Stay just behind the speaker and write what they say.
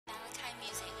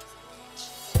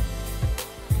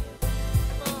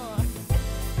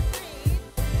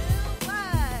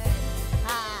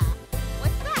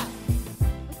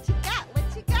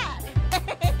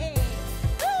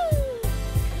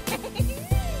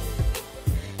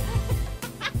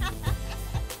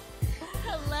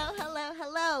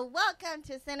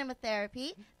to Cinema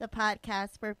Therapy, the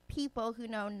podcast for people who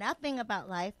know nothing about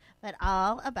life, but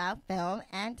all about film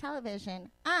and television.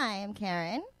 I am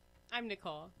Karen. I'm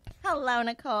Nicole. Hello,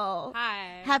 Nicole.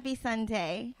 Hi. Happy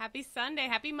Sunday. Happy Sunday.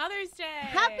 Happy Mother's Day.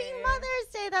 Happy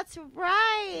Mother's Day. That's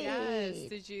right. Yes.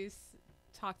 Did you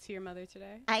talk to your mother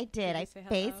today? I did. I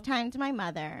FaceTimed my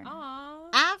mother.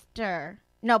 Aww.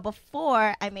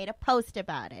 Before I made a post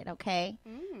about it, okay?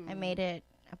 Mm. I made it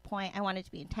a point. I wanted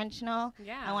to be intentional.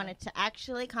 Yeah. I wanted to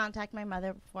actually contact my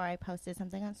mother before I posted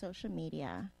something on social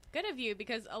media. Good of you,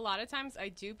 because a lot of times I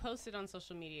do post it on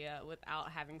social media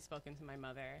without having spoken to my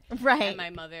mother. Right. And my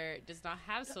mother does not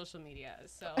have social media.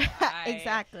 So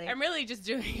exactly. I'm really just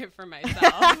doing it for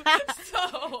myself.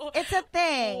 So it's a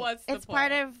thing. What's the It's point?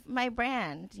 part of my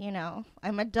brand, you know.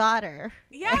 I'm a daughter.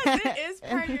 Yes, it is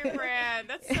part of your brand.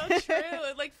 That's so true.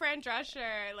 Like Fran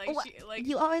Drescher.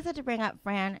 You always have to bring up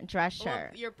Fran Drescher. Well,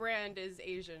 your brand is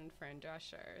Asian Fran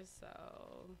Drescher,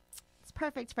 so it's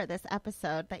perfect for this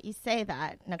episode that you say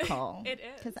that, Nicole. It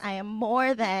is. Because I am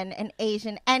more than an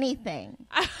Asian anything.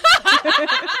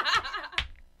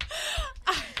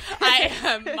 I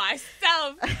am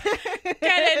myself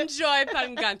can enjoy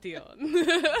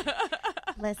Pangantion.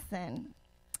 Listen,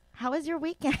 how was your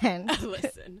weekend?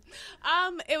 Listen,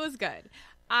 it was good.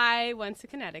 I went to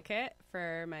Connecticut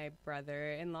for my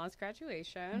brother-in-law's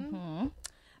graduation. Mm-hmm.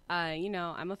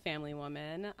 I'm a family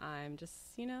woman. I'm just,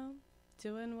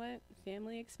 doing what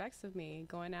family expects of me,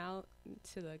 going out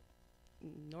to the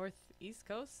northeast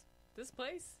coast, this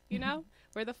place,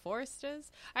 where the forest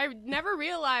is. I never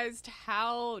realized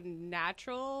how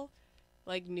natural,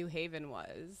 New Haven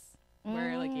was, where,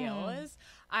 Yale is.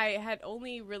 I had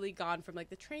only really gone from,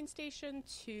 the train station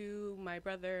to my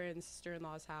brother and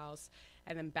sister-in-law's house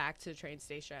and then back to the train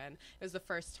station. It was the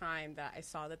first time that I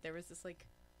saw that there was this,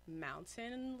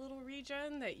 mountain little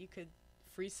region that you could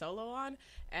free solo on,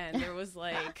 and there was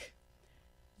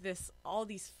this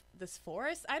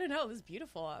forest. I don't know, it was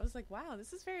beautiful. I was like, wow,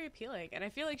 this is very appealing. And I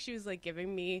feel like she was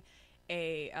giving me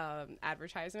a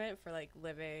advertisement for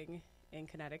living in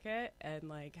Connecticut and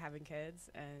having kids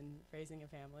and raising a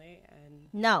family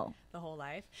and the whole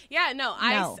life.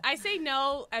 I say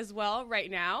no as well right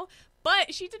now,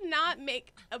 but she did not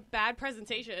make a bad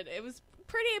presentation. It was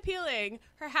pretty appealing.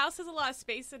 Her house has a lot of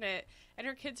space in it, and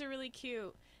her kids are really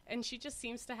cute. And she just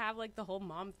seems to have the whole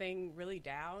mom thing really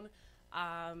down.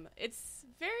 It's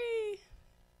very,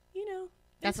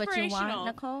 That's what you want, inspirational.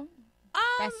 Nicole?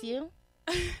 That's you?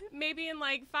 Maybe in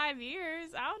 5 years.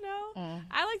 I don't know.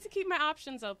 I like to keep my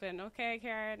options open. Okay,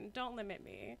 Karen, don't limit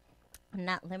me. I'm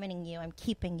not limiting you. I'm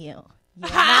keeping you. You're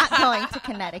not going to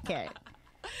Connecticut.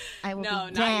 I will be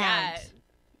damned. Not yet.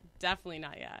 Definitely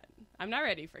not yet. I'm not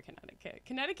ready for Connecticut.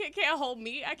 Connecticut can't hold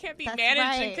me. I can't be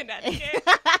managed in Connecticut.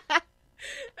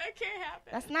 That can't happen.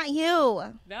 That's not you.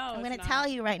 No, I'm going to tell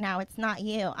you right now, it's not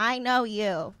you. I know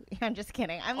you. I'm just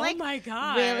kidding. I'm oh my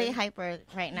God. really hyper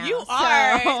right now. You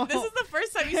are. This is the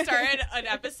first time you started an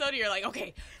episode and you're like,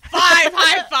 okay, 5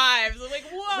 high fives. I'm like,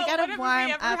 whoa. We got to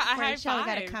warm up for high the show. We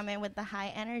got to five? come in with the high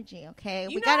energy, okay?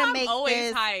 We got to I'm make always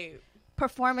this hype.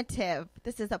 performative.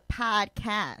 This is a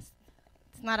podcast.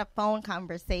 It's not a phone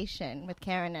conversation with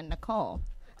Karen and Nicole.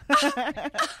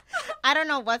 I don't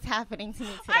know what's happening to me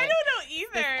today. I don't know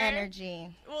either. This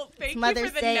energy. Well, thank you Mother's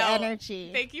for the Day note. energy.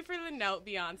 Thank you for the note,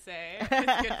 Beyonce.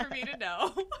 It's good for me to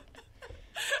know.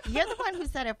 You're the one who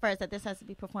said it first that this has to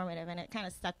be performative, and it kind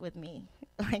of stuck with me.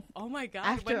 Oh my God!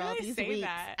 After when all did I these say weeks,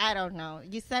 that? I don't know.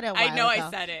 You said it a while I know ago,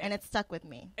 I said it, and it stuck with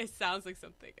me. It sounds like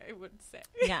something I would say.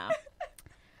 Yeah.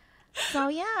 So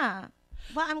yeah.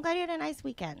 Well, I'm glad you had a nice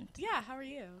weekend. Yeah. How are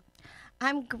you?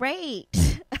 I'm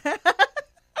great.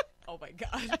 Oh my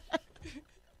God.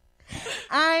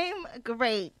 I'm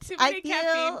great. Too many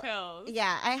caffeine pills.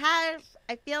 Yeah, I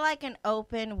feel like an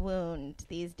open wound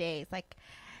these days.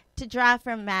 To draw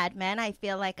from Mad Men, I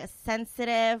feel like a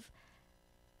sensitive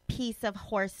piece of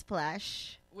horse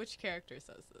flesh. Which character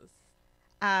says this?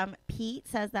 Pete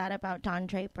says that about Don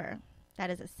Draper. That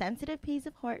is a sensitive piece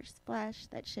of horse flesh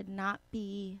that should not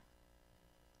be,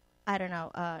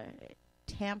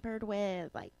 tampered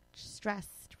with,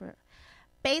 stressed for.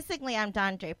 Basically, I'm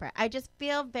Don Draper. I just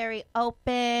feel very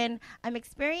open. I'm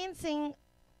experiencing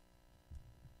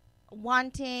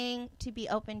wanting to be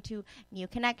open to new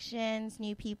connections,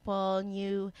 new people,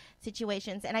 new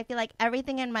situations. And I feel like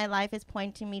everything in my life is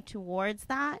pointing me towards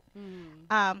that.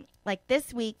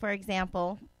 This week, for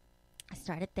example, I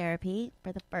started therapy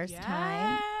for the first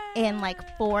time in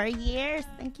 4 years.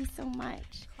 Thank you so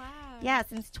much. Wow. Yeah,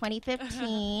 since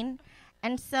 2015.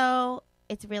 And so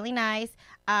it's really nice.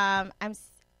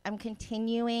 I'm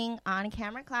continuing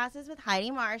on-camera classes with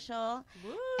Heidi Marshall.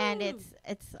 Woo. And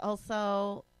it's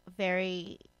also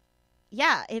very,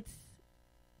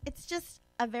 it's just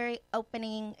a very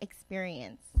opening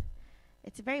experience.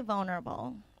 It's very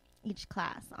vulnerable, each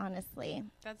class, honestly.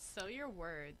 That's so your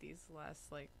word these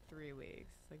last, like, 3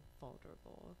 weeks. Like,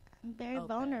 vulnerable. I'm very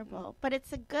vulnerable, but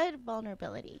it's a good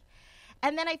vulnerability.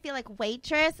 And then I feel like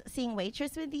seeing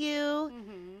Waitress with you,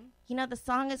 you know, the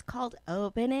song is called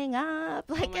Opening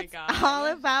Up. Like, it's all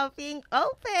about being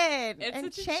open.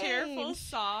 It's such a cheerful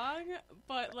song,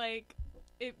 but, like,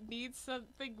 it needs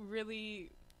something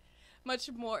really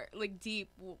much more, like, deep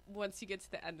once you get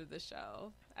to the end of the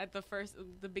show. At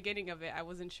the beginning of it, I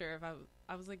wasn't sure if I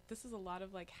was like, this is a lot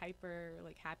of, like, hyper,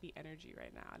 like, happy energy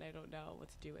right now, and I don't know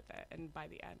what to do with it. And by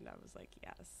the end, I was like,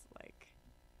 yes, like,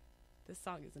 this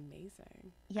song is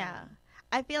amazing. Yeah.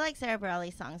 I feel like Sarah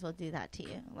Bareilles songs will do that to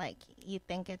you. Like, you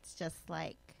think it's just,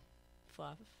 like...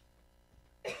 fluff.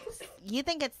 You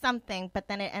think it's something, but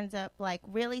then it ends up, like,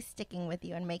 really sticking with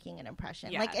you and making an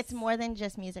impression. Yes. Like, it's more than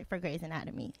just music for Grey's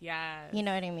Anatomy. Yeah. You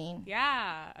know what I mean?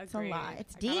 Yeah. Agreed. It's a lot.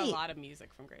 It's I deep. got a lot of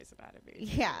music from Grey's Anatomy.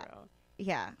 Yeah.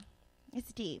 Yeah.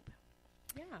 It's deep.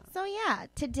 Yeah. So, yeah.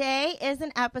 Today is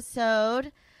an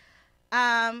episode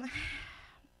to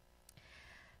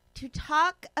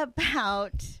talk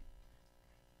about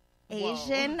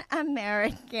Asian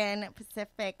American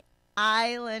Pacific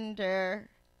Islander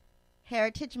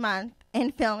Heritage Month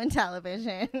in film and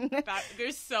television.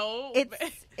 There's so...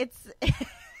 It's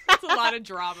a lot of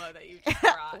drama that you just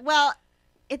brought. Well,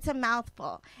 it's a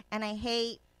mouthful, and I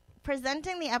hate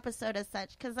presenting the episode as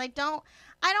such because I don't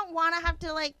want to have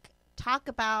to, like, talk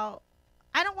about...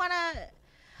 I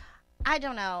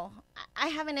don't know. I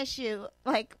have an issue,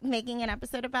 like, making an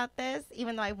episode about this,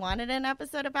 even though I wanted an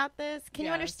episode about this. Can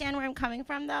you understand where I'm coming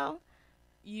from, though?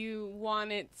 You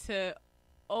want it to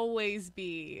always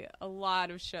be a lot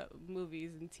of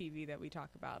movies and TV that we talk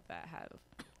about that have,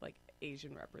 like,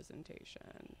 Asian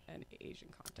representation and Asian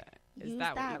content. Is Use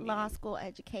that what you mean? law school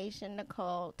education,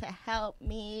 Nicole, to help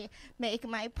me make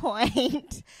my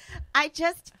point. I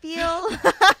just feel...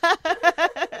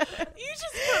 You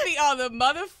just put me on the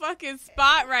motherfucking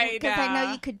spot right now. Because I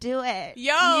know you could do it.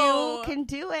 Yo. You can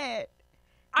do it.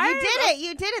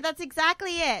 You did it. That's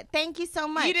exactly it. Thank you so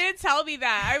much. You didn't tell me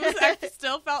that. I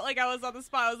still felt like I was on the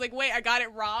spot. I was like, wait, I got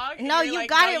it wrong? And no, you like,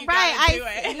 got no, it you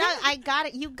right. No, I got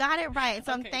it. You got it right.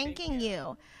 So okay, I'm thanking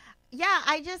you. Yeah,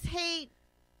 I just hate,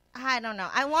 I don't know.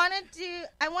 I want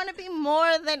to be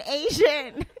more than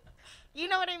Asian. You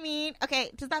know what I mean?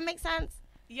 Okay, does that make sense?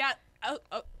 Yeah. Oh,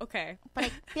 okay. But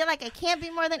I feel like I can't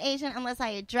be more than Asian unless I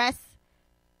address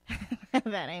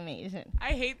that I'm Asian.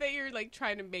 I hate that you're, like,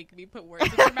 trying to make me put words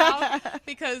in your mouth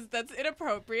because that's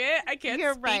inappropriate. I can't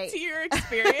speak to your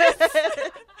experience.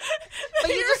 But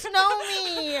you just know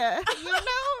me. You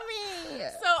know me.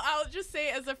 So I'll just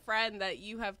say as a friend that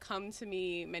you have come to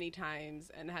me many times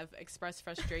and have expressed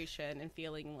frustration and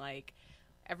feeling like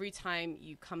every time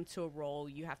you come to a role,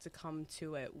 you have to come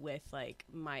to it with, like,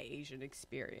 my Asian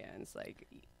experience, like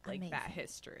Amazing. that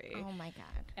history. Oh, my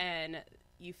God. And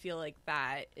you feel like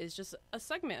that is just a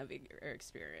segment of your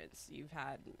experience. You've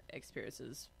had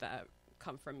experiences that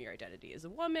come from your identity as a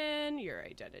woman, your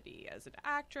identity as an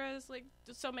actress, like,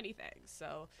 so many things.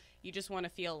 So you just want to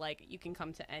feel like you can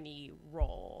come to any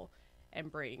role and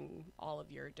bring all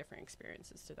of your different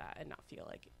experiences to that and not feel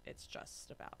like it's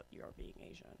just about your being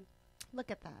Asian. Look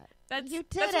at that. That's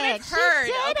what I've it. heard.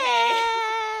 You did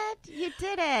it. You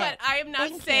did it. But I am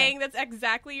not saying that's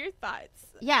exactly your thoughts.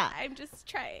 Yeah. I'm just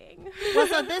trying. Well,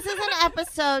 so this is an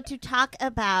episode to talk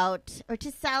about or to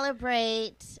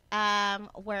celebrate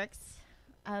works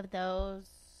of those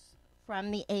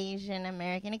from the Asian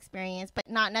American experience, but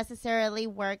not necessarily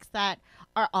works that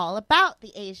are all about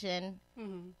the Asian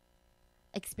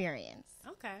experience.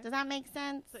 Okay. Does that make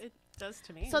sense? It does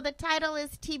to me. So the title is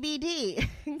TBD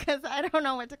because I don't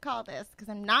know what to call this because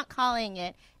I'm not calling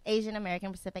it Asian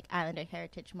American Pacific Islander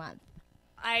Heritage Month.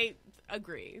 I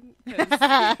agree.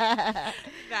 That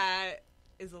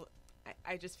is,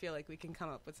 I just feel like we can come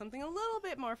up with something a little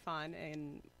bit more fun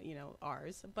in,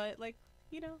 ours. But, like,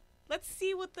 let's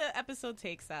see what the episode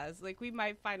takes us. Like, we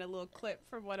might find a little clip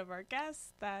from one of our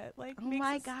guests that, like, oh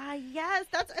my God, yes,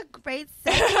 that's a great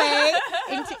segue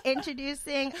into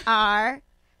introducing our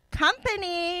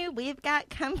company. We've got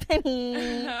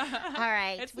company. All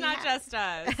right. It's not just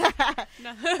us.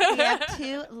 No. We have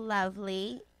two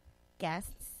lovely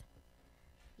guests,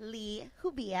 Lee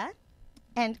Hubia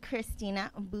and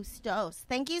Christina Bustos.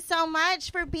 Thank you so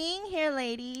much for being here,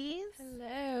 ladies.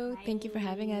 Hello. Hi. Thank you for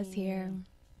having us here.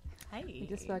 Hi. We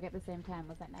just spoke at the same time.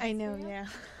 Was that nice? I know, yeah.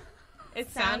 It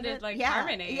sounded like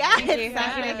harmony. Yeah, it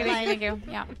sounded like Thank you.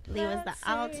 Yeah. Lee was the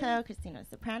alto, Christina was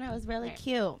soprano. It was really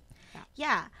cute.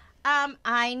 Yeah.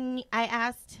 I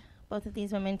asked both of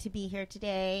these women to be here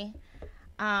today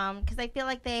because I feel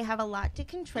like they have a lot to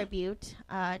contribute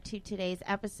to today's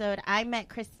episode. I met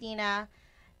Christina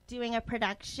doing a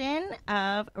production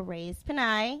of Raise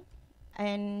Panay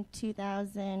in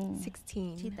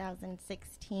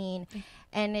 2016.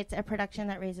 And it's a production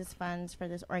that raises funds for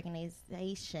this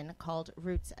organization called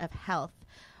Roots of Health,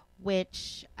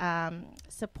 which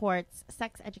supports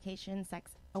sex education,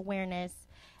 sex awareness,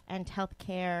 and health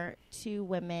care to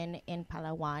women in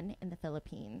Palawan in the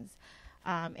Philippines,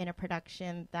 in a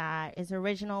production that is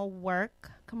original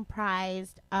work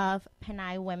comprised of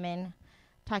Panay women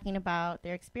talking about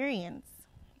their experience.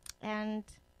 And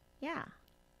yeah,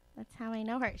 that's how I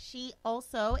know her. She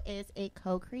also is a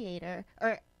co-creator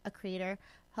or a creator,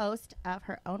 host of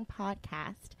her own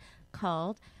podcast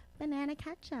called Banana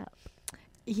Ketchup.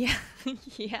 Yeah,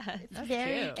 yeah. It's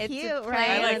very cute. cute, It's a right?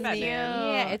 I like that name.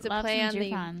 Yeah, it's a Love play some on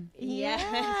the. Jufon. Yes.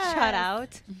 Shout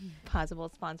out. Possible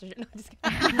sponsorship. No, just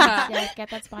kidding. Yeah,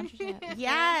 get that sponsorship.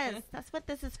 Yes, that's what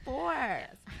this is for.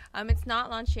 It's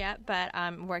not launched yet, but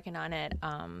I'm working on it.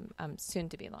 Soon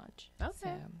to be launched. Okay.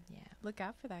 So, yeah. Look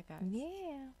out for that, guys.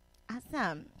 Yeah.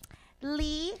 Awesome.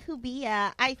 Lee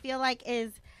Hubia, I feel like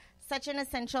is such an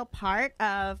essential part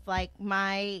of like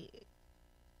my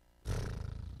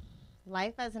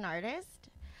life as an artist.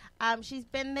 She's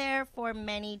been there for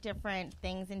many different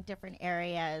things in different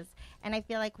areas, and I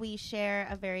feel like we share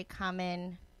a very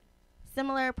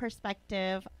similar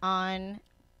perspective on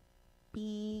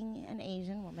being an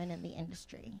Asian woman in the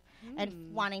industry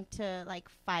and wanting to like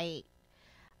fight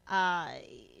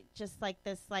just like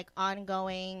this like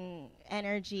ongoing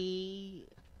energy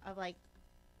of like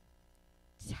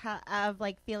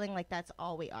feeling like that's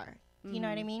all we are. You know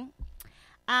what I mean?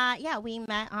 Yeah, we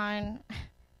met on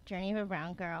Journey of a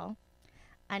Brown Girl.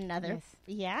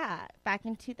 Back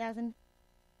in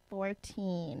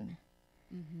 2014.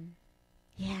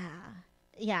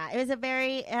 Yeah, it was a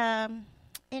very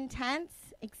intense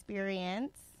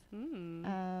experience.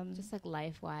 Just like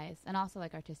life-wise, and also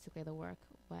like artistically, the work.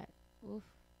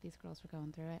 These girls were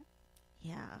going through it.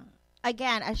 Yeah.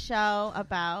 Again, a show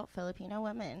about Filipino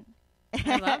women.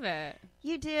 I love it.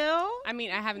 You do? I mean,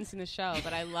 I haven't seen the show,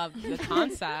 but I love the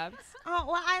concept. Oh,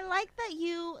 well, I like that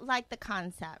you like the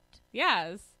concept.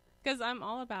 Yes, because I'm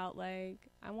all about like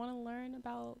I want to learn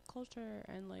about culture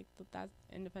and like that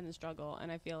independent struggle,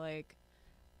 and I feel like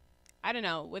I don't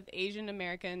know with Asian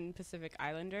American Pacific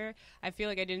Islander, I feel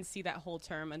like I didn't see that whole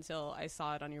term until I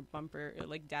saw it on your bumper,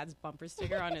 like Dad's bumper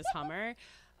sticker on his Hummer.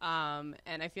 And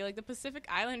I feel like the Pacific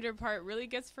Islander part really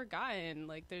gets forgotten.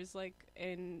 Like there's like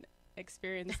an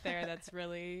experience there that's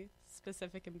really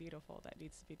specific and beautiful that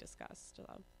needs to be discussed. So,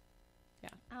 yeah.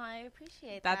 Oh, I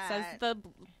appreciate that. that. Says the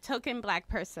token black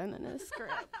person in this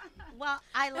script. Well,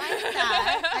 I like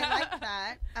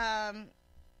that.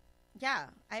 Yeah,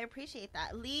 I appreciate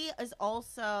that. Lee is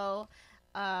also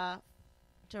a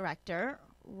director,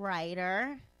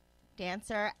 writer,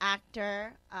 dancer,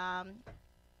 actor,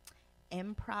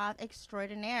 improv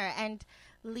extraordinaire. And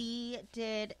Lee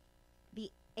did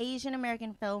the Asian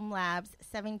American Film Lab's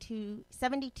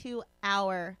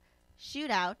 72-hour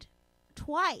shootout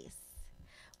twice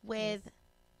with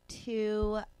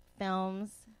two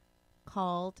films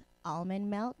called Almond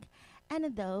Milk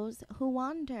and Those Who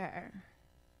Wander.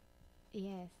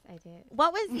 Yes, I did.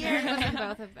 What was your... She was in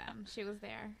both of them. She was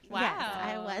there. Wow. Yes,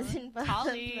 I was in both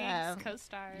Colleagues, of them.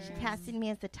 co-stars. She casted me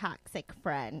as the toxic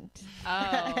friend.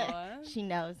 Oh. She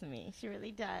knows me. She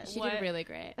really does. She What? did really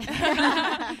great.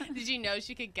 Did you know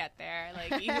she could get there?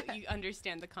 Like, you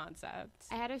understand the concept.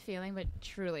 I had a feeling, but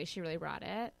truly, she really brought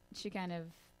it. She kind of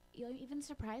even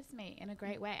surprised me in a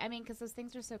great way. I mean, because those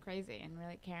things were so crazy, and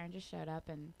really, Karen just showed up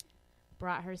and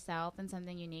brought herself and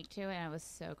something unique to it, and I was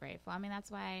so grateful. I mean,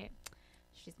 that's why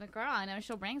she's my girl. I know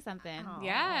she'll bring something. Aw,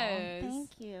 Yes.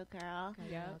 Thank you, girl. Yeah.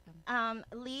 You're welcome.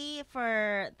 Lee,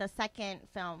 for the second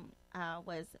film,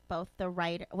 was the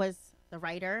writer,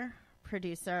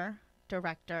 producer,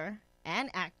 director, and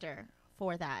actor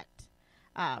for that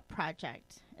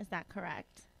project. Is that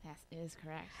correct? Yes, it is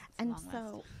correct. It's a And long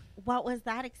so, list. what was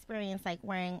that experience like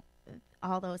wearing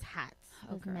all those hats,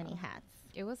 Oh, those many girl. hats?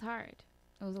 It was hard.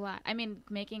 It was a lot. I mean,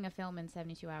 making a film in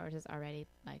 72 hours is already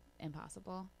like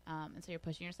impossible. And so you're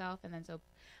pushing yourself. And then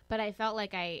but I felt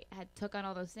like I had took on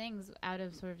all those things out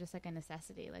of sort of just like a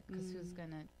necessity, like, because who's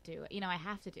going to do it? You know, I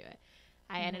have to do it.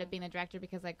 I ended up being the director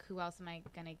because like, who else am I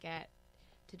going to get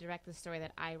to direct the story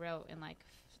that I wrote in like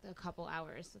a couple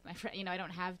hours with my friend? You know, I don't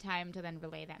have time to then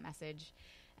relay that message.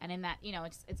 And in that, you know,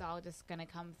 it's all just going to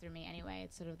come through me anyway.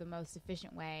 It's sort of the most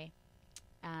efficient way.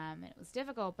 And it was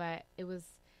difficult, but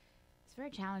it's very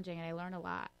challenging, and I learned a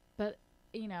lot. But,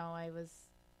 you know, I was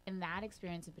in that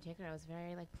experience in particular, I was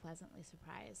very like pleasantly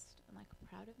surprised and like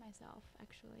proud of myself.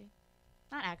 Actually,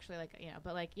 not actually, like, you know,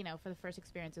 but like, you know, for the first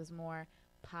experience, it was more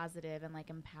positive and like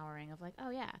empowering. Of like, oh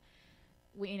yeah,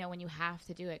 you know, when you have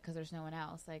to do it because there's no one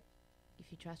else, like,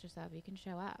 if you trust yourself, you can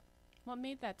show up. What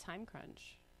made that time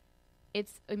crunch?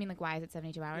 It's, I mean, like, why is it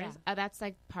 72 hours? Yeah. That's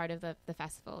like part of the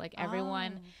festival. Like,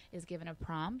 everyone is given a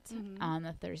prompt on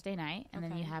the Thursday night, and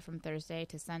then you have from Thursday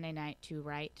to Sunday night to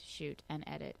write, shoot, and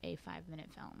edit a 5-minute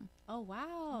film. Oh,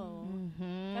 wow.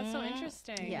 Mm-hmm. That's so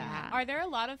interesting. Yeah. Are there a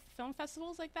lot of film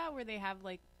festivals like that where they have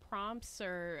like prompts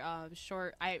or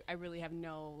short? I really have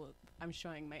no, I'm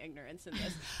showing my ignorance in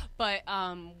this, but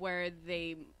where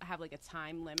they have like a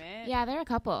time limit? Yeah, there are a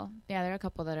couple. Yeah, there are a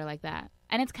couple that are like that.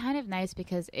 And it's kind of nice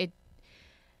because it,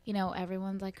 you know,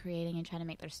 everyone's like creating and trying to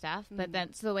make their stuff. But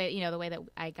then, so the way, you know, the way that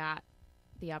I got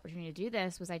the opportunity to do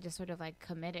this was I just sort of like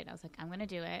committed. I was like, I'm going to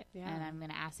do it. Yeah. And I'm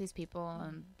going to ask these people,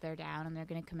 and they're down, and they're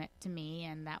going to commit to me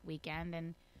and that weekend.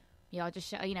 And y'all just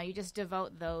show, you know, you just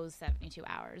devote those 72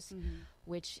 hours,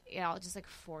 which it all just like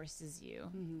forces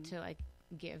you to like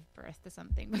give birth to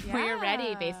something before you're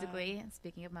ready, basically.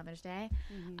 Speaking of Mother's Day.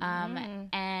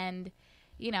 And,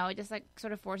 you know, it just like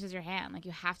sort of forces your hand. Like,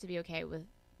 you have to be okay with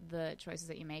the choices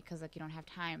that you make, because like you don't have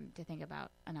time to think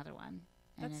about another one.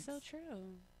 And That's so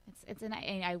true. It's an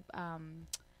I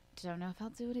don't know if I'll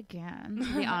do it again,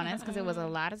 to be honest, because it was a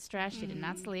lot of stress. She did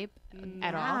not sleep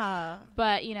at all.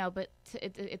 But, you know,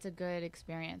 it's a good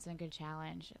experience and a good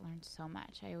challenge. I learned so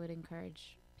much. I would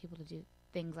encourage people to do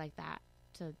things like that,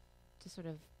 to sort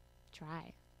of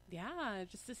try. Yeah,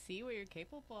 just to see what you're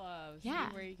capable of. Yeah.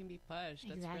 See where you can be pushed.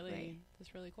 Exactly.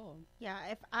 That's really cool. Yeah,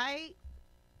 if I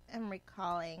am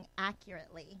recalling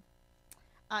accurately,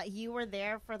 you were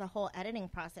there for the whole editing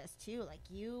process too. Like,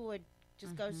 you would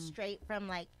just go straight from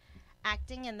like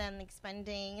acting and then like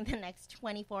spending the next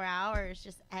 24 hours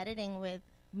just editing with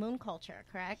Moon Culture,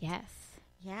 correct? Yes.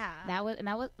 Yeah. That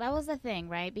was the thing,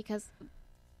 right? Because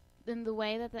in the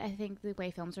way that I think the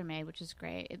way films are made, which is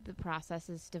great, the process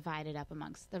is divided up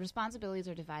amongst, the responsibilities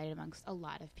are divided amongst a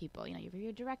lot of people. You know, you have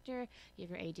your director, you have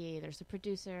your AD, there's a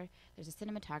producer, there's a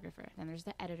cinematographer, then there's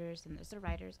the editors, and there's the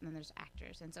writers, and then there's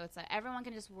actors. And so it's like everyone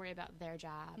can just worry about their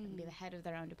job and be the head of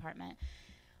their own department.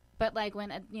 But like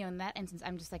when, you know, in that instance,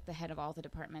 I'm just like the head of all the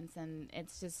departments, and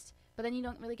it's just, but then you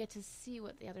don't really get to see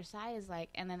what the other side is like.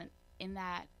 And then in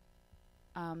that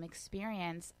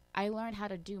experience, I learned how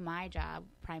to do my job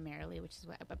primarily, which is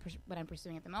what I'm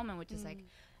pursuing at the moment, which is like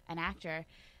an actor,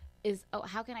 is,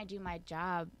 how can I do my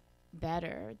job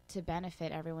better to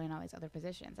benefit everyone in all these other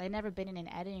positions? I'd never been in an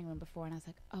editing room before, and I was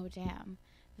like, oh, damn,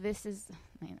 this is,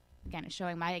 I mean, again, it's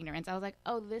showing my ignorance. I was like,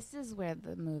 oh, this is where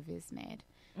the movie is made.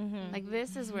 Like,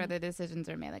 this is where the decisions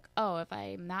are made. Like, oh, if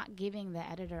I'm not giving the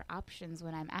editor options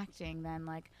when I'm acting, then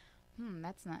like,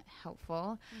 that's not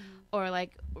helpful. Or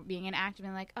like being an actor,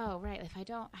 being like, oh, right, if I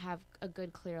don't have a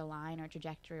good clear line or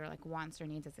trajectory or like wants or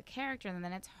needs as a character,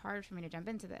 then it's hard for me to jump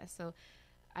into this. So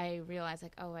I realized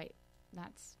like, oh, wait,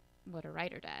 that's what a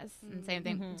writer does. And same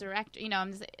thing, director, you know,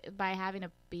 I'm just, by having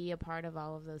to be a part of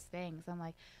all of those things, I'm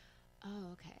like,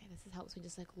 oh, okay, this helps me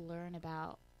just like learn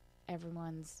about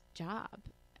everyone's job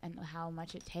and how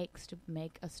much it takes to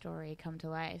make a story come to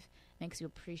life. Makes you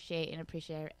appreciate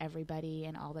everybody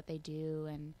and all that they do.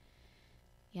 And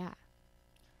yeah,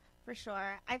 For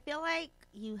sure. I feel like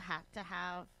you have to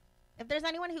have, if there's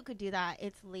anyone who could do that,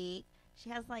 it's Lee. She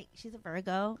has like, she's a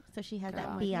Virgo, so she has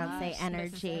that Beyonce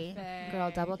energy. Girl,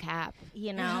 double cap.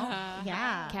 You know?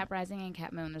 Yeah. Cap rising and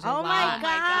cap moon. There's a Oh lot my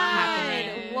God.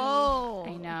 happening. Whoa.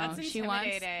 I know. That's She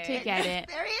wants to intimidating. get it.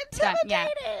 Very Don't- yeah.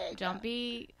 intimidating. Don't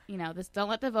be, you know, this. Don't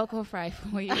let the vocal fry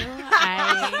fool you.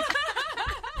 I'm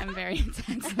very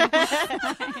intense.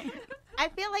 I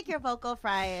feel like your vocal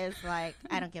fry is like,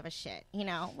 I don't give a shit, you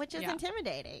know, which is Yeah.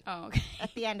 intimidating Oh, okay.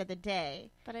 at the end of the day.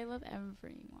 But I love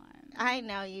everyone. I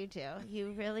know you do.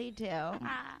 You really do.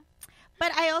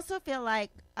 But I also feel like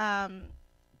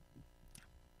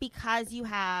because you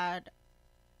had,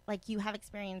 like, you have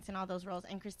experience in all those roles,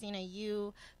 and Christina,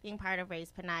 you being part of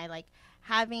Raise Panay, like,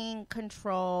 having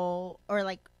control or,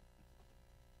 like,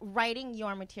 writing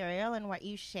your material and what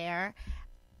you share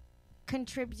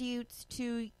contributes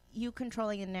to you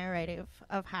controlling the narrative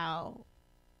of how,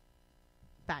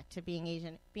 back to being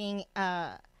Asian,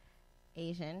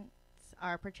 Asians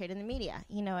are portrayed in the media.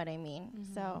 You know what I mean?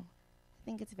 Mm-hmm. So I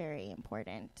think it's very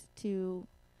important to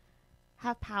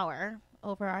have power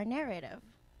over our narrative.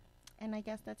 And I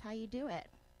guess that's how you do it.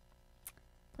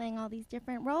 Playing all these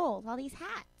different roles, all these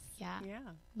hats. Yeah. Yeah.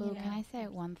 Well, Yeah. can I say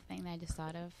one thing that I just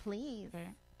thought of? Please.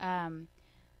 I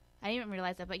didn't even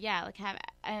realize that, but yeah, like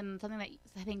and something that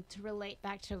I think to relate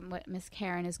back to what Miss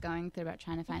Karen is going through about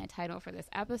trying to find a title for this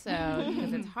episode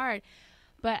because it's hard.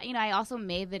 But, you know, I also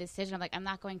made the decision of, like, I'm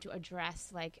not going to address,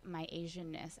 like, my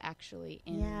Asianness actually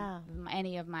in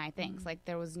any of my things. Like,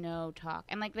 there was no talk.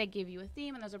 And, like, they give you a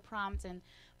theme and there's a prompt. And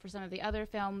for some of the other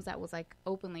films that was, like,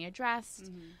 openly addressed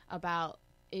about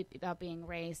being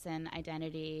race and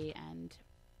identity and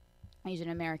Asian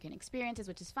American experiences,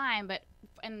 which is fine. But,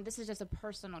 and this is just a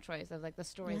personal choice of, like, the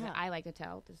stories that I like to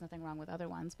tell. There's nothing wrong with other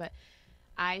ones. But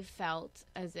I felt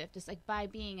as if just like by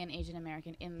being an Asian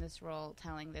American in this role,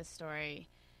 telling this story,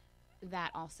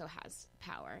 that also has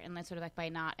power, and that's sort of like by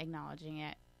not acknowledging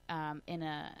it in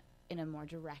a more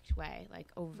direct way,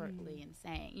 like overtly and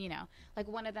saying, you know, like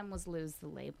one of them was lose the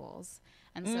labels,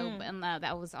 and so and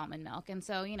that was almond milk, and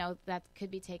so you know that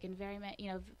could be taken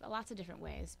lots of different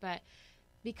ways, but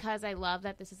because I love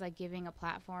that this is like giving a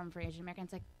platform for Asian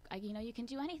Americans, like you know, you can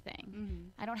do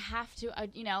anything. I don't have to,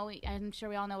 you know, I'm sure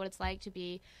we all know what it's like to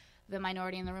be the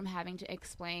minority in the room having to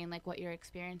explain like what your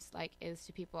experience like is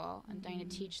to people and trying to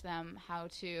teach them how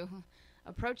to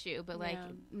approach you. But like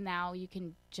now you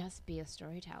can just be a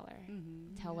storyteller,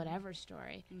 tell whatever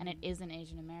story, and it is an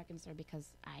Asian American story because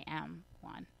I am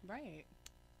one. Right.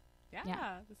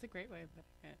 Yeah, that's a great way of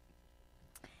putting it.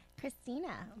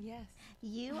 Christina, Yes.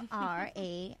 you are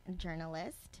a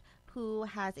journalist who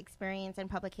has experience in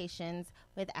publications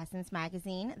with Essence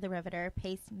Magazine, The Riveter,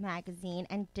 Paste Magazine,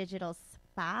 and Digital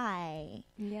Spy.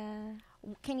 Yeah.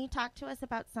 Can you talk to us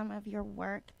about some of your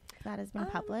work that has been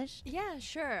published? Yeah,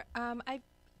 sure.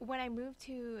 When I moved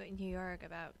to New York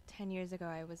about 10 years ago,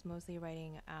 I was mostly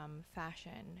writing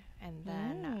fashion, and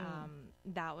then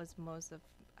that was most of.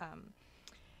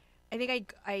 I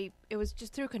think it was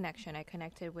just through connection. I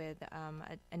connected with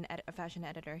a fashion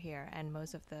editor here, and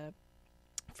most of the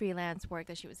freelance work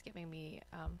that she was giving me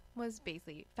was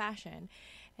basically fashion,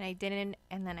 and I didn't.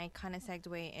 And then I kind of segued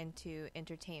into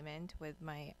entertainment with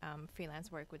my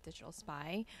freelance work with Digital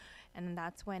Spy, and then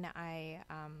that's when I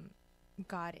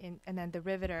got in. And then the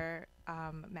Riveter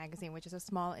magazine, which is a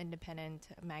small independent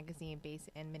magazine based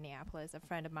in Minneapolis, a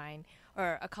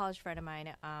college friend of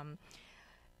mine.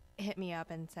 Hit me up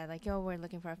and said like, yo, we're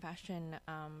looking for a fashion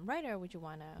writer, would you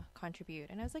want to contribute?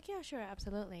 And I was like, yeah, sure,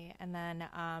 absolutely. And then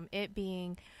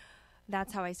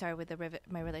that's how I started with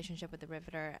my relationship with the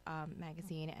Riveter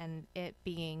magazine, and it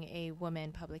being a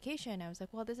woman publication, I was like,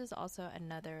 well, this is also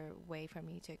another way for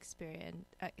me to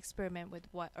experiment with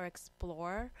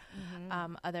explore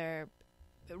other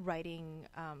writing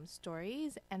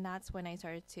stories. And that's when I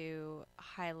started to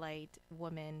highlight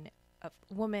women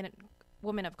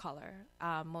of color,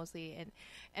 mostly,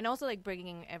 and also like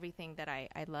bringing everything that I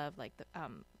love, like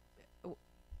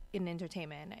in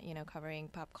entertainment, you know, covering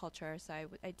pop culture. So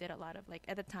I did a lot of like,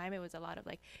 at the time it was a lot of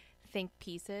like think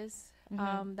pieces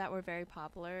that were very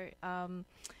popular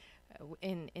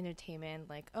in entertainment,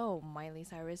 like, oh, Miley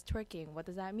Cyrus twerking, what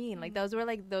does that mean? Like those were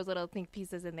like those little think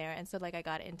pieces in there, and so like I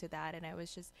got into that, and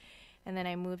then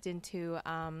I moved into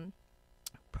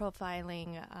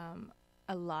profiling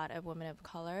a lot of women of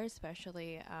color,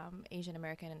 especially Asian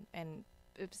American and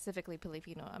specifically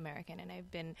Filipino American. And it's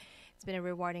been a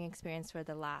rewarding experience for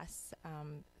the last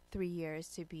 3 years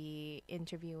to be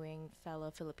interviewing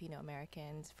fellow Filipino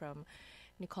Americans, from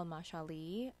Nicole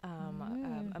Mashali,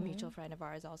 a mutual friend of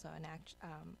ours, also an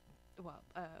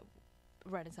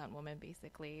Renaissance woman,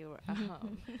 basically,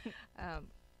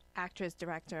 actress,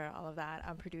 director, all of that,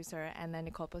 producer, and then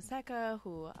Nicole Poseca,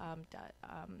 who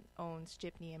owns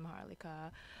Jeepney and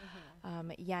Maharlika,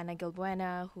 Yana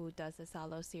Gilbuena, who does the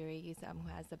Salo series, who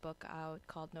has a book out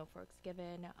called No Forks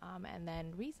Given, and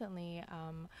then recently,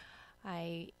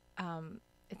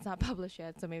 it's not published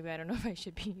yet, so maybe I don't know if I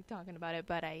should be talking about it,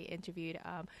 but I interviewed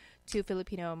two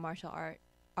Filipino martial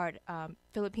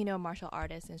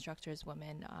artists, instructors,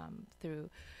 women, through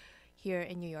here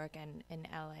in New York and in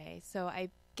LA. So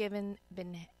I've been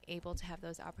able to have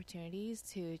those opportunities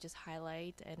to just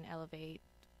highlight and elevate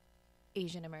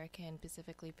Asian American,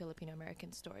 specifically Filipino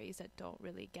American stories that don't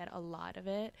really get a lot of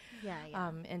it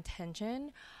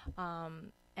attention.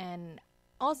 And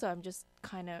also I'm just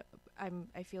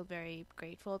I feel very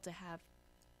grateful to have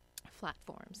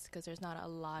platforms, because there's not a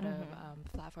lot of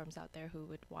platforms out there who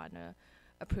would want to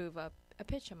approve a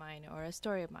pitch of mine or a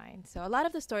story of mine. So a lot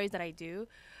of the stories that I do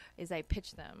is I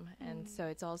pitch them, and so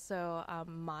it's also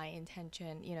my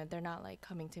intention, you know, they're not like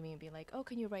coming to me and being like, oh,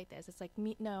 can you write this? It's like,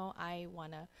 no, I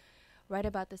want to write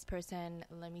about this person,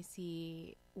 let me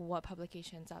see what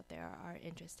publications out there are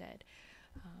interested.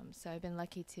 So I've been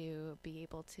lucky to be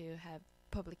able to have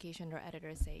publication or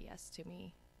editors say yes to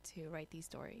me to write these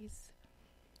stories.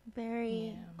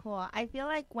 Very cool. I feel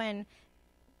like when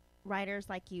writers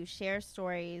like you share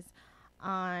stories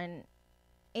on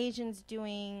Asians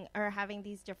doing or having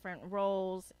these different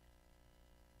roles,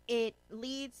 it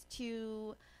leads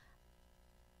to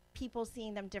people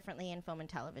seeing them differently in film and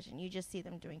television. You just see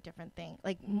them doing different things,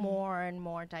 like more and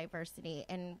more diversity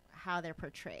in how they're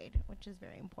portrayed, which is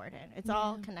very important. It's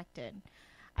all connected,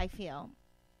 I feel.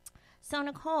 So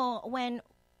Nicole, when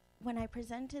I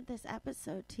presented this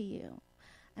episode to you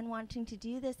and wanting to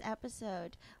do this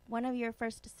episode, one of your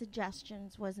first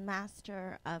suggestions was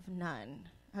Master of None.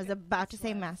 I was about to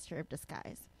say Master of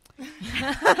Disguise.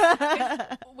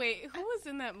 Wait, who was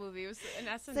in that movie? It was an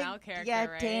SNL character, yeah,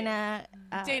 right? Dana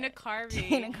Carvey.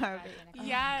 Dana Carvey.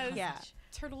 Yes. Yeah.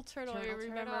 Turtle. I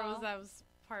remember that was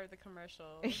part of the commercial.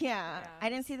 Yeah. I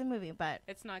didn't see the movie, but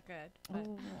it's not good.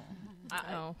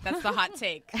 Oh. That's the hot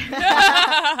take.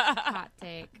 Hot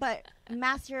take. But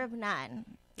Master of None.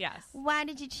 Yes. Why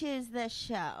did you choose this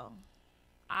show?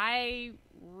 I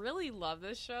really love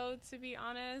this show, to be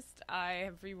honest. I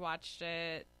have rewatched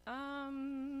it,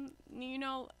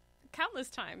 countless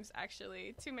times,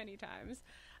 actually. Too many times.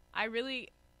 I really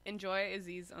enjoy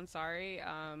Aziz Ansari.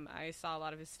 I saw a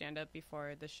lot of his stand-up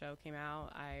before the show came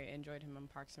out. I enjoyed him on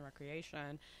Parks and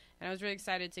Recreation. And I was really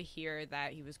excited to hear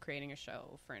that he was creating a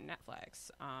show for Netflix.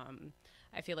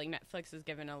 I feel like Netflix has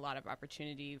given a lot of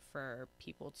opportunity for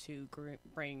people to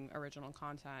bring original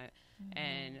content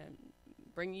and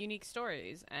bring unique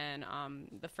stories. And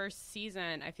the first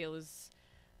season, I feel, was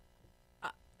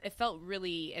it felt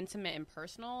really intimate and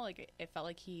personal. Like it felt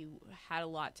like he had a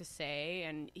lot to say,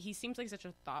 and he seems like such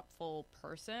a thoughtful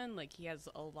person. Like he has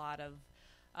a lot of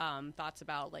thoughts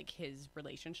about like his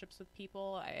relationships with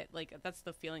people. That's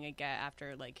the feeling I get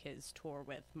after like his tour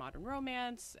with Modern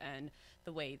Romance and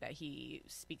the way that he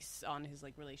speaks on his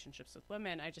like relationships with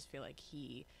women. I just feel like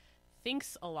he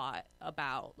thinks a lot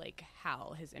about like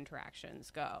how his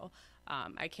interactions go.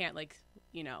 I can't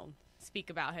speak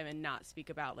about him and not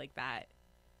speak about like that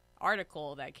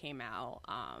article that came out.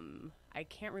 I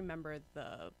can't remember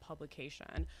the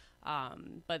publication,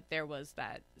 but there was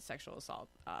that sexual assault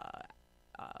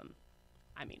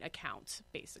account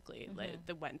basically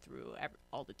that went through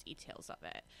all the details of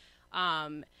it.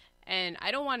 And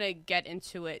I don't want to get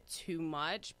into it too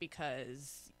much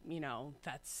because,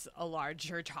 that's a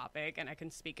larger topic and I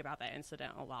can speak about that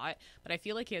incident a lot. But I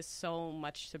feel like he has so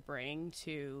much to bring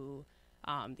to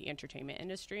the entertainment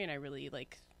industry, and I really,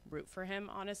 root for him,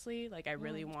 honestly. I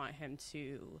really want him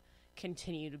to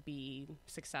continue to be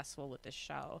successful with this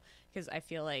show because I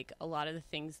feel like a lot of the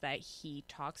things that he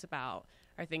talks about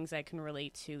are things I can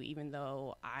relate to, even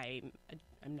though I'm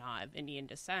not of Indian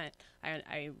descent.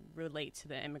 I relate to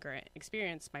the immigrant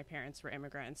experience. My parents were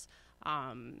immigrants.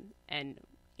 And,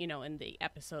 in the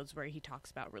episodes where he talks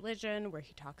about religion, where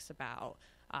he talks about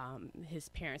his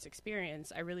parents'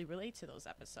 experience, I really relate to those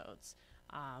episodes.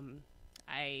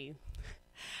 I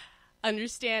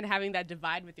understand having that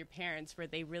divide with your parents where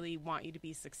they really want you to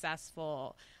be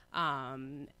successful,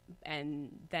 and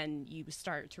then you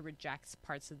start to reject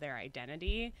parts of their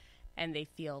identity, and they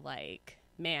feel like,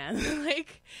 man,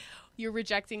 you're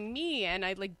rejecting me, and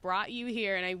I brought you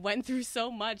here, and I went through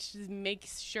so much to make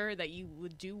sure that you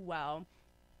would do well,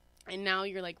 and now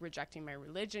you're rejecting my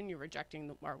religion, you're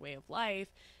rejecting our way of life,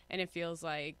 and it feels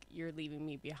like you're leaving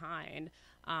me behind.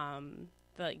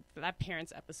 That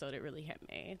parents episode, it really hit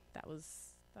me. That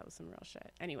was some real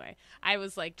shit. Anyway, I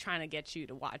was trying to get you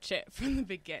to watch it from the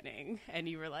beginning, and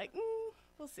you were like,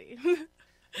 we'll see.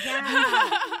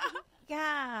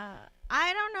 Yeah.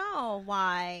 I don't know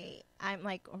why I'm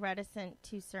reticent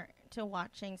to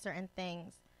watching certain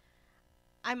things.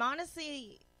 I'm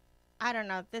honestly, I don't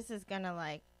know. This is gonna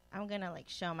I'm gonna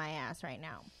show my ass right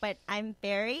now, but I'm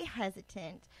very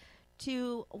hesitant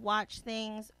to watch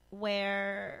things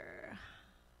where,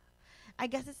 I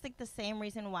guess it's the same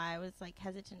reason why I was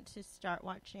hesitant to start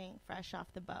watching Fresh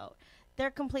Off the Boat.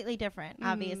 They're completely different,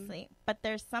 obviously, but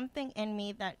there's something in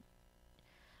me that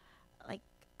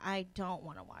I don't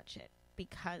want to watch it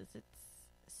because it's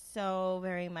so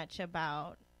very much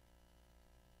about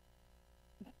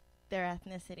their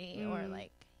ethnicity or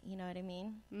you know what I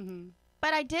mean? Mm-hmm.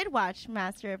 But I did watch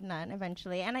Master of None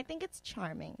eventually, and I think it's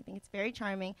charming. I think it's very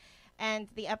charming. And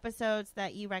the episodes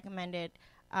that you recommended,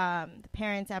 the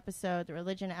parents episode, the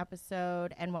religion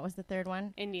episode, and what was the third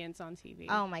one? Indians on TV.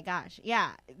 Oh my gosh.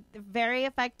 Yeah. Very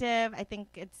effective. I think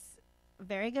it's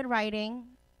very good writing.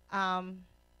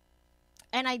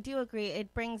 And I do agree.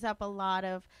 It brings up a lot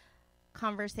of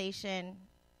conversation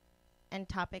and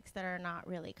topics that are not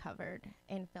really covered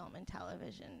in film and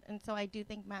television. And so I do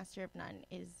think Master of None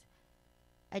is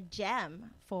a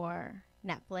gem for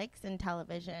Netflix and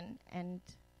television. And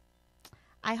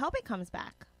I hope it comes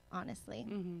back. honestly.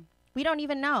 Mm-hmm. We don't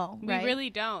even know, We right? really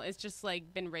don't. It's just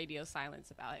like been radio silence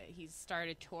about it. He's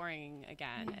started touring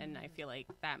again, and I feel like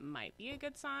that might be a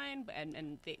good sign. But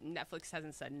Netflix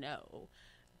hasn't said no,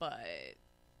 but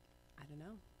I don't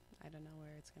know. I don't know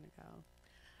where it's gonna go.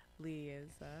 Lee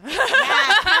is.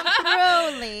 Yeah, come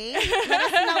through, Lee. Let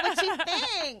us know what you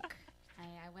think.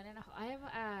 I went in. I have.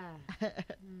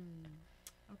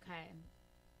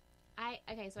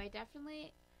 Okay. So I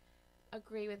definitely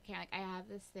agree with Karen. Like, I have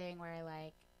this thing where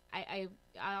I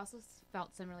also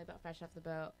felt similarly about Fresh Off the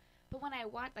Boat. But when I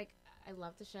watch, like, I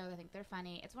love the show. I think they're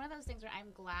funny. It's one of those things where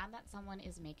I'm glad that someone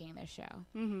is making their show.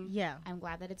 Mm-hmm. Yeah. I'm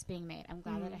glad that it's being made. I'm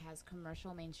glad that it has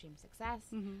commercial mainstream success.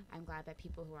 Mm-hmm. I'm glad that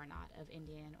people who are not of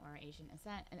Indian or Asian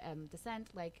descent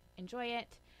like enjoy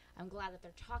it. I'm glad that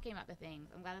they're talking about the things.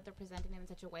 I'm glad that they're presenting them in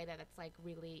such a way that it's like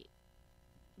really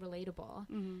relatable.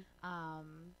 Mm-hmm.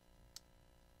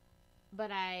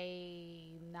 But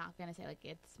I'm not gonna say like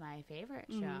it's my favorite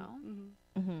show.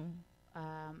 Mm-hmm.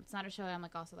 Mm-hmm. It's not a show that I'm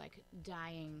like also like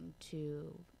dying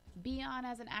to be on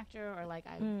as an actor, or like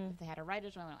if they had a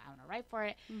writer's room, I want to write for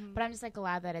it. Mm-hmm. But I'm just like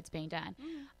glad that it's being done.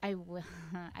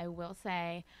 Mm-hmm. I will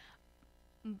say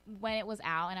when it was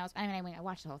out, and I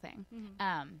watched the whole thing.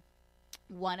 Mm-hmm.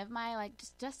 One of my like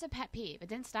just a pet peeve. It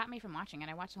didn't stop me from watching it.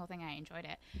 I watched the whole thing. I enjoyed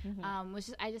it. Was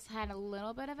just I just had a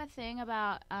little bit of a thing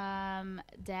about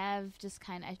Dev.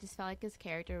 I just felt like his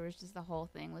character was just the whole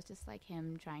thing was just like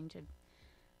him trying to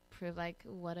prove like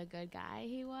what a good guy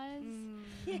he was,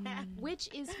 Yeah.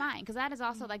 which is fine because that is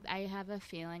also like I have a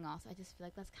feeling also I just feel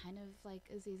like that's kind of like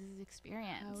Aziz's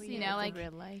experience, you know, like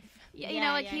real life. yeah, Yeah, you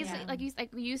know, like yeah, he's yeah.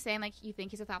 like you saying like you think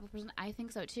he's a thoughtful person. I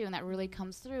think so too, and that really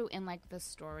comes through in like the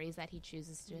stories that he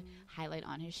chooses to highlight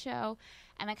on his show,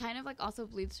 and that kind of like also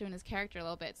bleeds through in his character a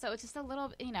little bit. So it's just a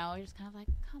little, you know, you're just kind of like,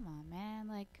 come on, man,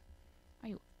 like, are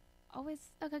you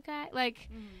always a good guy? Like,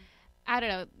 I don't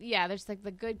know. Yeah, there's like the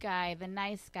good guy, the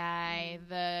nice guy,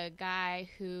 the guy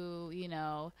who, you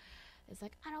know, is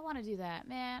like, I don't want to do that,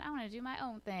 man. I want to do my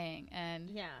own thing, and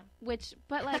Yeah.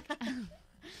 but like,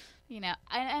 you know,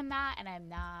 I'm not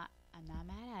mad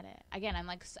at it. Again,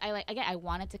 I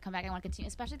wanted to come back. I want to continue,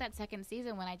 especially that second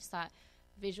season when I just thought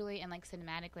visually and like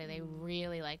cinematically they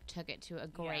really like took it to a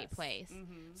great place.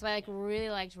 So I like really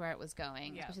liked where it was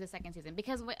going, especially the second season,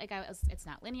 because it's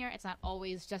not linear. It's not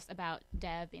always just about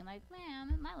Dev being like,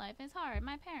 man, my life is hard,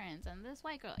 my parents and this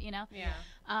white girl, you know.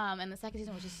 And the second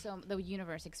season was just so the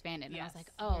universe expanded, and I was like,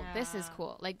 oh, this is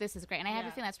cool, like this is great. And I have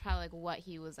a feeling that's probably like what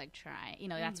he was like trying, you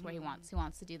know, that's where he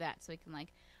wants to do that so he can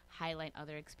like highlight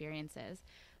other experiences.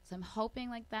 So I'm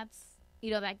hoping like that's, you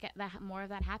know, that more of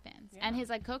that happens. And his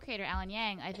like co-creator Alan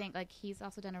Yang, I think like he's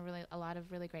also done a lot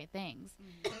of really great things.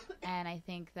 And I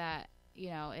think that, you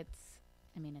know, it's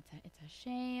a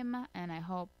shame, and I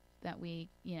hope that we,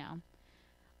 you know,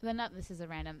 this is a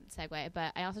random segue,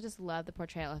 but I also just love the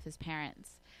portrayal of his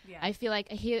parents. I feel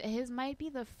like his might be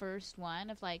the first one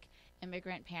of like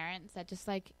immigrant parents that just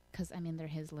like, because I mean they're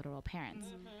his literal parents,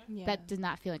 that did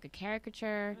not feel like a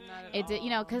caricature. It did, you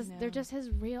know, because they're just his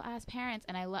real ass parents,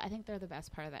 and I think they're the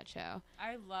best part of that show.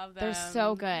 I love them. They're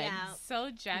so good. Yeah. So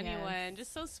genuine,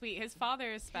 just so sweet. His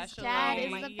father especially. dad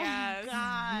is the yes.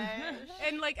 Gosh.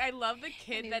 And like I love the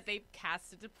kid that they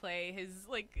casted to play his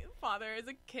like father as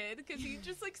a kid, because he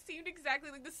just like seemed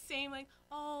exactly like the same, like,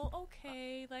 oh,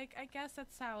 okay, like I guess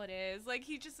that's how it is. Like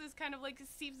he just is kind of like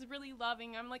seems really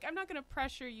loving. I'm like, I'm not gonna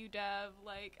pressure you, Dev.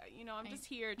 Like, you know, I'm just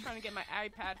here trying to get my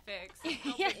iPad fixed.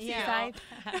 No big deal. Yeah.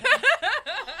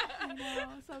 I know,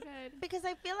 so good. Because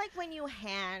I feel like when you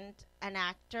hand an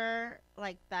actor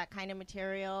like that kind of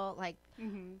material, like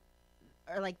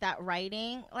or like that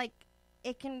writing, like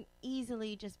it can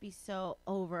easily just be so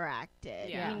overacted.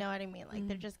 Yeah. You know what I mean? Like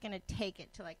they're just gonna take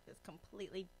it to like this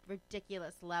completely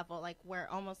ridiculous level, like where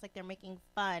almost like they're making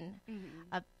fun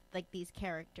of like these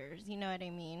characters. You know what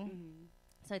I mean?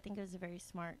 So I think it was a very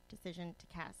smart decision to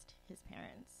cast his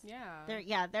parents.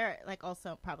 They're like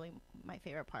also probably my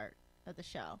favorite part of the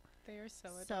show. They are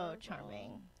so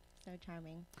charming. So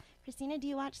charming. Christina, do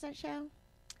you watch that show?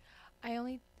 I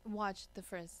only watched the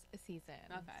first season,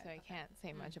 so I can't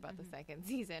say much about the second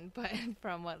season. But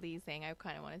from what Lee's saying, I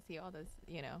kind of want to see all this,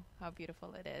 you know, how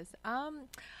beautiful it is. I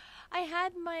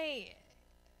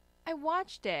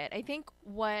watched it. I think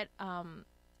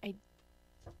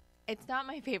it's not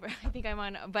my favorite. I think I'm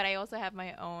on, but I also have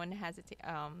my own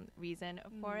reason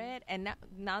for it. And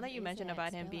now that you mentioned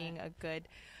about him being a good,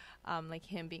 like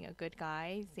him being a good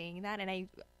guy, saying that, and I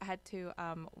had to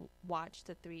watch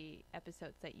the 3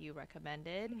 episodes that you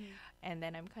recommended, and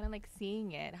then I'm kind of like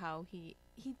seeing it how he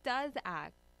does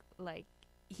act like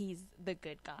he's the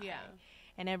good guy,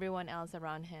 and everyone else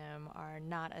around him are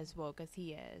not as woke as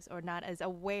he is, or not as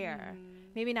aware.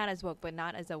 Maybe not as woke, but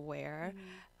not as aware.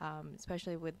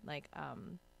 Especially with like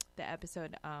the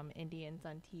episode Indians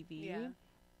on TV,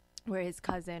 where his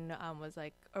cousin was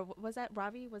like, or was that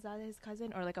Ravi? Was that his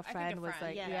cousin, or like a friend was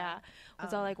like,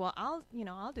 was all like, well, I'll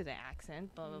do the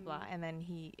accent, blah blah blah, and then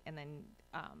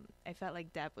I felt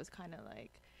like Depp was kind of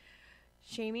like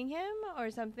shaming him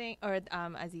or something, or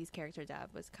Aziz's character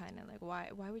Depp was kind of like,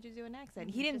 why would you do an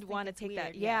accent? He didn't want to take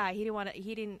weird, that.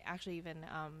 He didn't actually even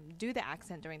do the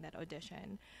accent during that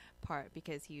audition part,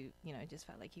 because he just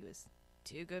felt like he was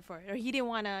too good for it, or he didn't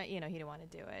want to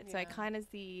do it. So I kind of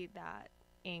see that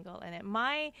angle in it.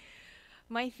 My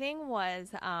thing was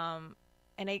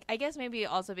and I guess maybe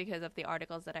also because of the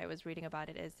articles that I was reading about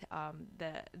it, is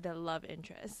the love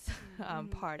interest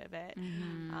part of it.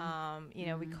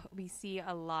 We see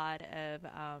a lot of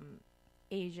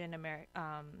Asian American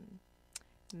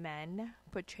men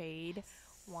portrayed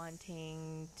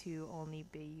wanting to only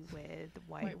be with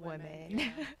white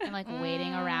women. And like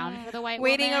waiting around for the white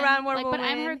waiting woman. around for like, woman. But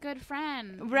I'm her good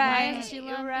friend. Right. Why doesn't she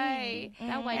love me?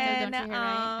 That white girl, don't treat her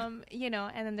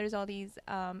right. And then there's all these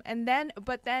and then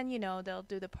they'll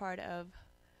do the part of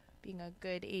being a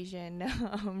good Asian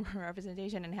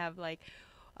representation and have like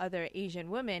other Asian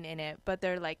women in it, but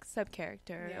they're like sub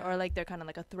character, or like they're kind of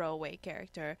like a throwaway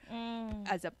character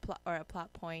as a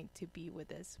plot point to be with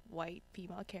this white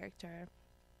female character.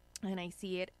 And I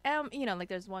see it, like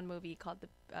there's one movie called the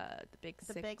Big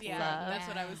Sick Love. That's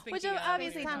what I was thinking. Which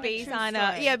obviously Based based on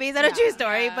on a true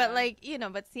story. But like,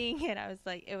 but seeing it, I was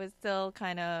like, it was still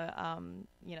kind of,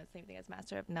 same thing as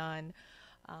Master of None.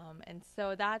 And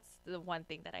so that's the one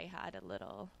thing that I had a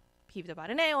little peeved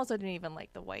about. And I also didn't even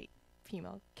like the white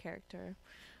female character.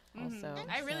 Also,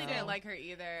 I really didn't like her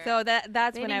either. So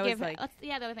that's when I was like,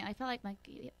 the other thing, I felt like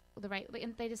the right,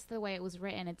 and they just, the way it was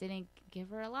written, it didn't give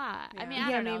her a lot. I mean,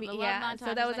 I don't know. Maybe, the love montage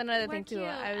so that was like, another thing too. Cute,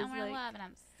 I was like, love, and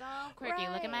I'm so quirky.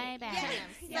 Look at my bag.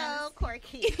 So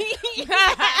quirky.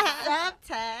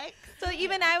 Subtext. So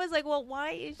even I was like, well,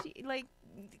 why is she like?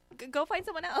 Go find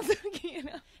someone else.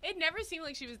 It never seemed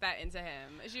like she was that into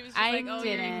him. She was just like, oh,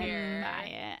 you're here. Buy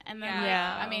it. And then,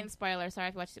 I mean, spoiler. Sorry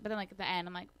if you watched it, but then like at the end,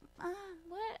 I'm like,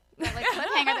 what? That, like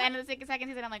cliffhanger at the end of the second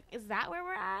season. I'm like, is that where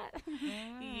we're at?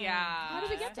 How did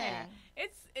we get there?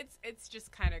 It's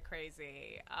just kind of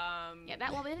crazy. I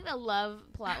think the love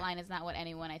plot line is not what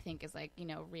anyone I think is like,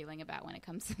 reeling about when it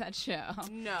comes to that show.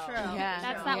 No,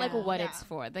 that's not like what it's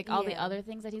for. Like all the other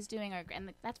things that he's doing are,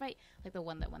 and that's right. Like the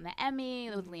one that won the Emmy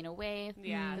with Lena Waithe,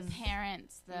 the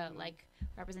parents, the like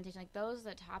representation, like those are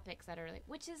the topics that are like,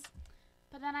 which is.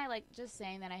 But then I like just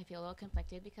saying that I feel a little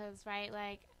conflicted because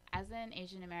like. As an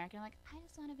Asian American, I'm like, I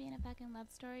just want to be in a fucking love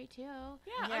story too.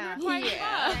 Unrequited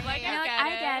love. Like,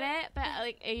 I get it, but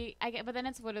like, I get. But then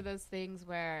it's one of those things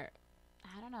where,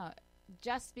 I don't know,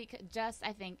 just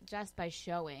by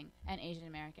showing an Asian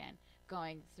American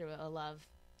going through a love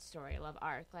story, a love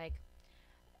arc, like,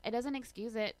 it doesn't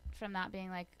excuse it from not being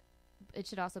like. It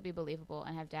should also be believable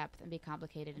and have depth and be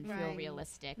complicated and feel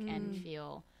realistic and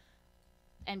feel.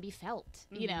 And be felt,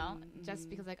 just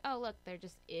because like, oh look, there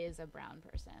just is a brown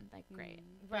person, like great,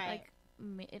 right?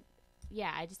 But, like,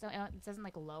 I just don't. It doesn't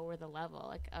like lower the level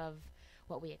like of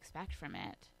what we expect from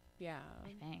it. Yeah, I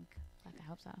think. Like I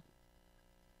hope so.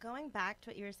 Going back to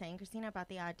what you were saying, Christina, about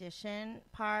the audition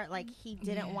part, like he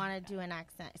didn't want to do an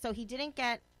accent, so he didn't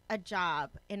get a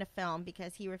job in a film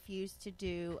because he refused to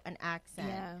do an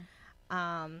accent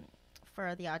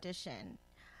for the audition.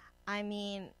 I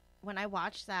mean. When I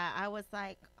watched that, I was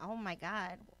like, oh, my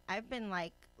God, I've been,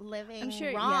 like, living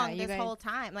wrong this whole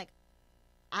time. Like,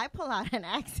 I pull out an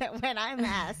accent when I'm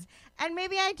asked, and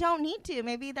maybe I don't need to.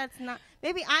 Maybe that's not –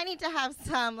 maybe I need to have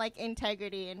some, like,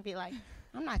 integrity and be like,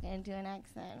 I'm not going to do an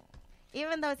accent,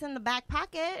 even though it's in the back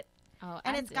pocket,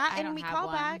 and it's gotten me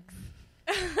callbacks.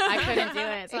 I couldn't do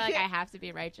it, so like I have to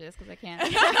be righteous because I can't.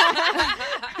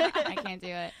 I can't do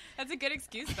it. That's a good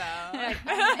excuse, though. Like,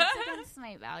 it's against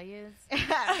my values.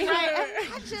 Right?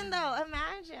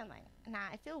 Imagine, like,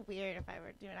 I feel weird if I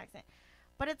were to do an accent,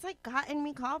 but it's like gotten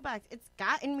me callbacks. It's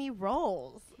gotten me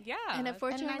roles. Yeah, and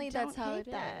unfortunately, that's how it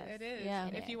is. It is. Yeah,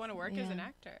 if you want to work as an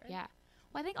actor. Yeah.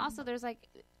 Well, I think also there's like.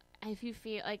 If you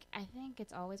feel like, I think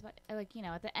it's always about, like,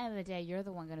 at the end of the day, you're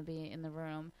the one going to be in the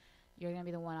room. You're going to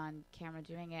be the one on camera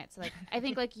doing it. So, like, I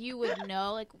think, like, you would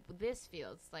know, like, this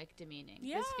feels, like, demeaning.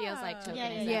 Yeah. This feels like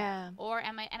tokenism. Yeah. Or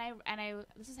am I,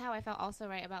 this is how I felt also,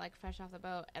 right, about, like, Fresh Off the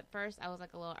Boat. At first, I was,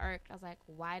 like, a little irked. I was like,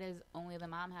 why does only the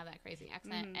mom have that crazy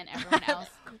accent and everyone else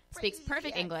speaks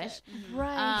perfect English?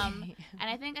 Right. And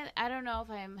I think, I don't know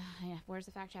if where's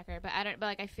the fact checker? But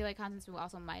like, I feel like Constance Wu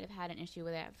also might have had an issue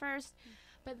with it at first.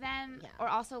 But then, Yeah. or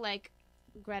also like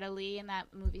Greta Lee in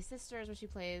that movie Sisters, where she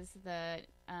plays the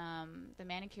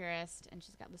manicurist, and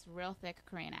she's got this real thick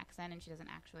Korean accent, and she doesn't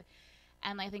actually.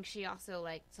 And I think she also,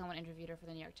 like, someone interviewed her for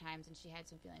the New York Times, and she had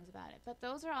some feelings about it. But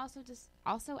those are also just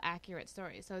accurate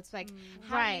stories. So it's like,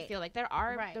 how do you Right. feel? Like,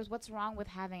 there's what's wrong with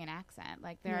having an accent?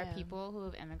 Like, there are people who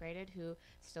have immigrated who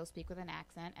still speak with an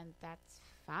accent, and that's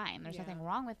fine. There's nothing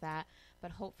wrong with that.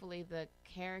 But hopefully the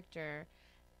character,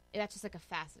 that's just like a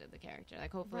facet of the character.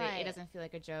 Like, hopefully it doesn't feel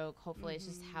like a joke. Hopefully it's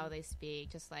just how they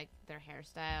speak, just like their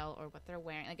hairstyle or what they're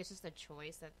wearing. Like, it's just a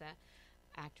choice that the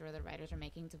actor or the writers are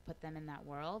making to put them in that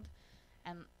world.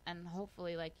 And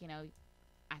hopefully, like, you know,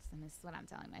 this is what I'm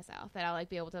telling myself, that I'll, like,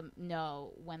 be able to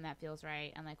know when that feels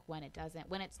right and, like, when it doesn't,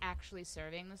 when it's actually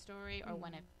serving the story, or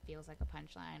when it feels like a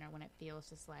punchline, or when it feels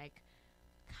just like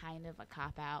kind of a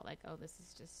cop-out, like, oh, this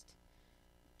is just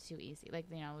too easy. Like,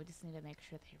 you know, we just need to make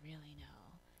sure they really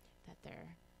know that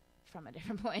they're from a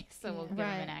different place, so we'll give them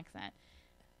an accent.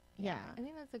 Yeah. I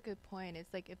think that's a good point.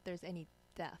 It's like if there's any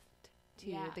depth to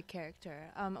Yeah. the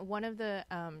character. One of the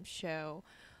show,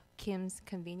 Kim's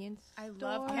Convenience I Store.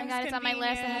 love Oh my Kim's God, it's on my list.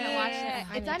 I haven't watched it. Yeah,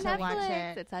 I it's need on to watch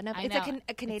Netflix. it. It's on Netflix. I It's know.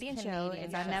 a Canadian show. Canadian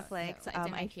It's on show. Netflix. It's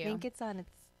in my I queue. think it's on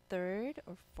its third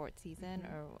or fourth season,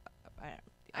 or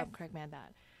correct me on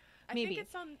that. I Maybe. think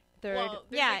it's on Third. Well,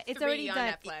 there's yeah, like it's 3 already on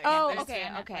done. Netflix. Oh, There's okay,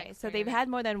 on okay. Netflix, So right, they've right. had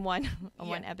more than one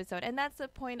Yeah. episode, and that's the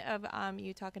point of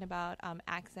you talking about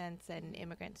accents and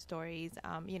immigrant stories.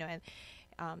 You know,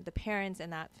 and the parents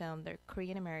in that film, they're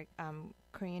Korean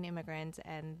immigrants,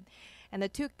 and the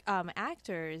two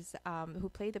actors who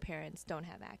play the parents don't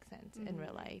have accents in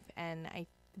real life. And I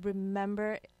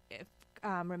remember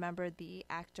the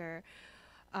actor,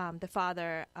 the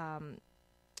father.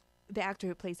 The actor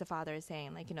who plays the father is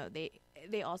saying, like, you know,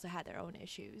 they also had their own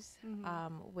issues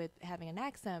with having an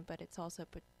accent, but it's also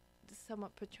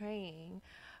somewhat portraying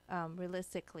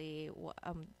realistically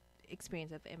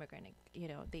experience of immigrant. You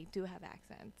know, they do have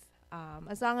accents.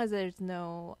 As long as there's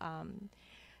no,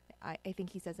 I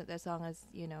think he says that as long as,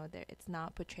 you know, it's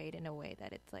not portrayed in a way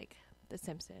that it's like The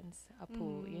Simpsons,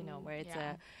 Apu, you know, where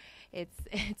it's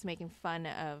it's making fun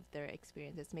of their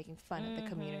experience. It's making fun of the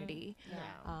community.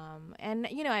 Yeah. And,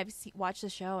 you know, I've watched the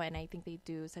show, and I think they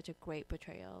do such a great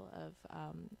portrayal of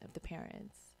the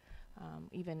parents,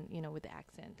 even, you know, with the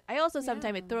accent. I also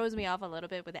sometimes it throws me off a little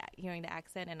bit with hearing the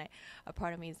accent, and a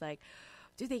part of me is like,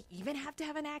 do they even have to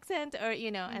have an accent, or,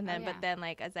 you know? And then, but then,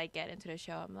 like, as I get into the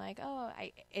show, I'm like, oh,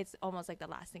 it's almost like the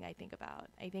last thing I think about.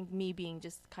 I think me being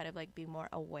just kind of like being more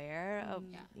aware of,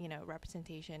 you know,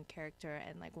 representation, character,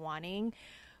 and like wanting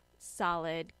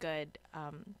solid, good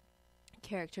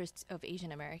characters of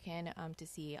Asian American to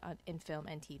see in film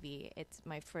and TV. It's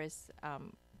my first.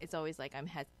 It's always like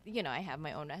you know, I have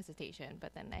my own hesitation,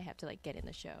 but then I have to like get in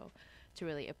the show to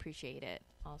really appreciate it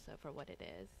also for what it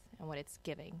is and what it's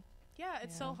giving. Yeah,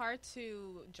 it's so hard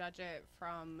to judge it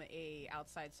from a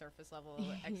outside surface level.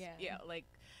 Like,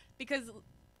 because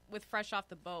with Fresh Off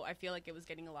the Boat, I feel like it was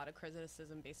getting a lot of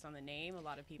criticism based on the name. A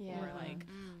lot of people were like,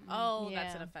 oh,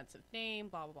 that's an offensive name,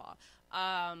 blah, blah,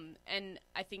 blah. And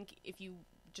I think if you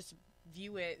just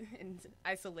view it in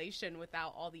isolation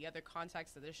without all the other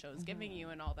context that the show is giving you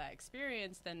and all that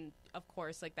experience, then, of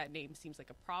course, like, that name seems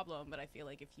like a problem. But I feel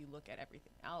like if you look at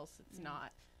everything else, it's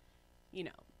not... You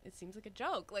know, it seems like a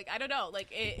joke. Like, I don't know.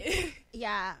 Like,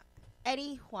 Yeah.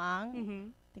 Eddie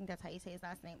Huang, I think that's how you say his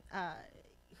last name,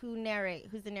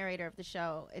 who's the narrator of the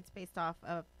show. It's based off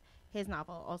of his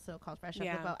novel, also called Fresh Off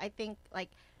the Boat. I think, like,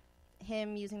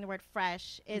 him using the word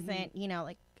fresh isn't, you know,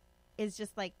 like, is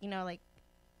just, like, you know, like,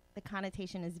 the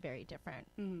connotation is very different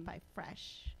by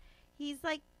fresh. He's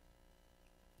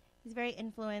very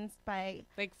influenced by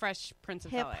like Fresh Prince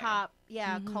of Bel-Air. hip-hop,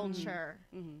 culture.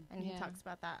 And he talks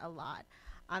about that a lot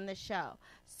on the show.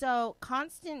 So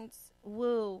Constance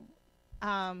Wu,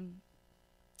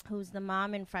 who's the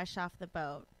mom in Fresh Off the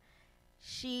Boat,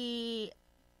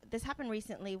 this happened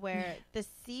recently where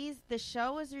the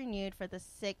show was renewed for the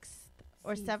 6th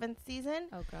or 7th season.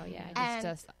 Oh, girl, yeah. I was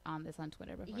just on this on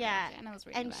Twitter before. And I was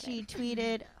reading about she it.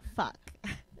 tweeted fuck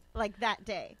like that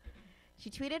day. She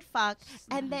tweeted fuck,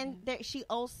 and then she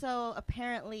also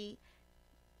apparently,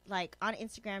 like, on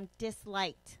Instagram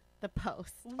disliked the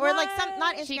post. Or, like,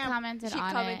 not Instagram. She commented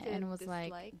on commented it and was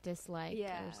dislike. like, dislike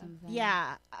or something.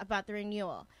 Yeah, about the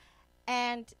renewal.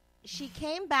 And she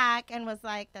came back and was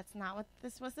like, that's not what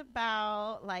this was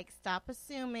about. Like, stop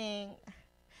assuming.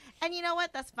 And you know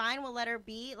what? That's fine. We'll let her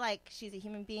be. Like, she's a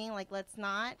human being. Like, let's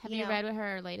not. Have you read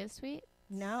her latest tweet?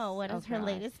 No. What is her God.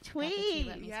 latest God, that she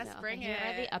tweet? Yes, bring Here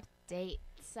are it. the updates.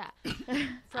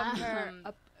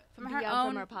 From from her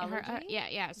Beyond own from her apology?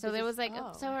 yeah. So This there is- was like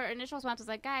oh. so her initial response was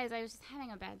like, guys, I was just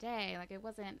having a bad day. Like it's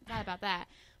not about that.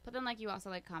 But then like you also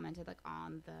like commented like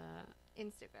on the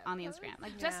Instagram,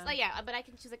 like just like but I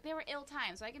can. She's like they were ill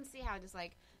timed, so I can see how just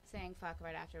like saying fuck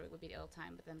right after it would be ill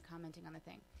time, but then commenting on the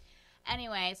thing.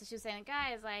 Anyway, so she was saying,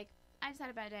 guys, like I just had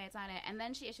a bad day. It's not it. And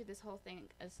then she issued this whole thing,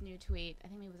 this new tweet. I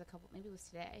think maybe it was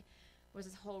today. Was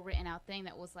this whole written out thing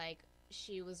that was like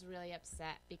she was really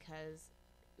upset because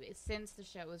since the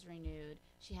show was renewed,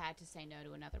 she had to say no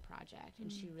to another project,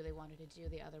 and she really wanted to do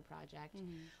the other project,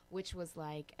 which was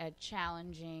like a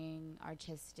challenging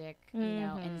artistic,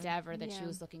 endeavor that she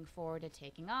was looking forward to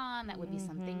taking on. That would be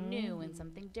something new and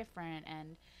something different,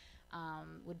 and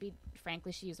would be,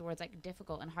 frankly, she used the words like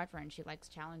difficult and hard for her, and she likes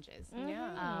challenges.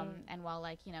 And while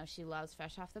like she loves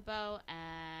Fresh Off the Boat,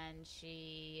 and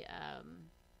she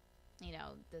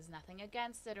does nothing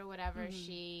against it or whatever,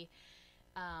 she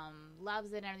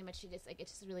loves it and everything, but she just like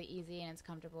it's just really easy and it's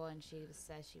comfortable, and she just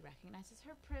says she recognizes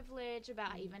her privilege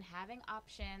about even having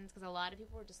options, because a lot of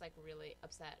people were just like really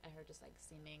upset at her just like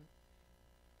seeming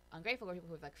ungrateful, or people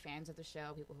who are like fans of the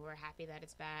show, people who are happy that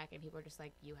it's back, and people are just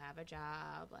like, you have a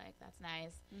job, like that's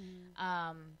nice,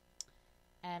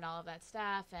 and all of that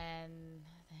stuff. And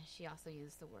she also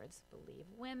used the words "believe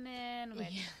women,"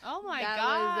 which oh my That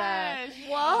gosh,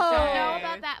 Whoa. I don't know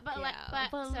about that,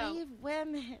 but Believe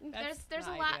women. there's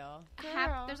a lot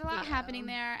there's a lot happening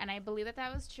there, and I believe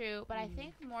that was true, but I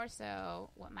think more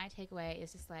so what my takeaway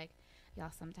is just like,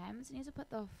 y'all sometimes you need to put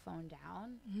the phone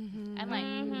down, and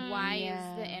like why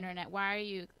is the internet,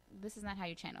 this is not how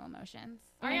you channel emotions.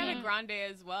 Ariana Grande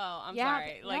as well. I'm Yeah,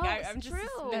 sorry. Like no, I'm it's just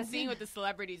true. been seeing with the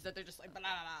celebrities that they're just like blah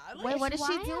blah blah. Wait, what is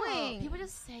she Wild. doing? People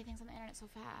just say things on the internet so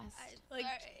fast. Like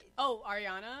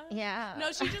Ariana. Yeah.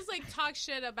 No, she just like talks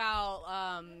shit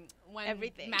about when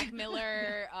Everything. Mac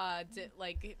Miller did,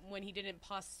 like when he didn't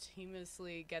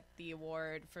posthumously get the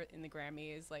award in the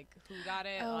Grammys, like who got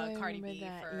it? I Cardi remember B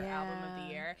that, for Album of yeah.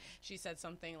 the Year. She said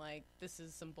something like, "This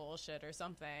is some bullshit" or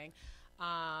something.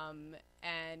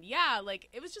 And yeah, like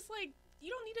it was just like, you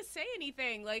don't need to say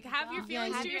anything. Like have your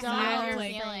feelings have to your yourself. feelings.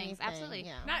 Like, Feelings, absolutely.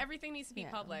 Yeah. not everything needs to be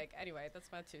Yeah. public. Anyway,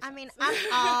 that's my 2 cents. I mean, I'm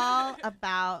all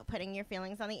about putting your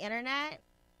feelings on the internet,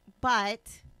 but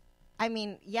I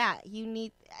mean, yeah,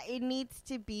 it needs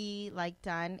to be like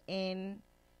done in.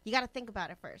 You got to think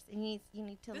about it first. You need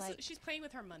to This like. she's playing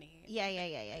with her money.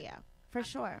 Yeah, for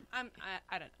sure. I don't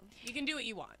know. You can do what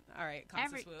you want. All right,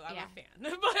 Constance Wu. I'm a fan.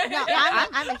 No,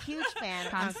 I'm a huge fan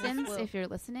of Constance, Wu. if you're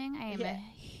listening, I am Yeah. a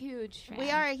huge fan. We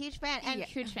are a huge fan, and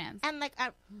huge fans. and like,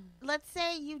 let's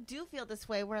say you do feel this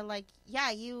way, where like,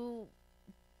 yeah, you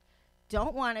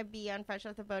don't want to be on Fresh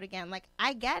Off the Boat again. Like,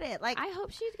 I get it. Like, I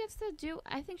hope she gets to do.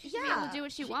 I think she should be Yeah. able to do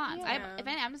what she wants. yeah. If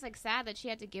anything, I'm just like sad that she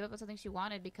had to give up on something she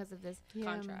wanted because of this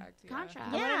Contract. Yeah. contract.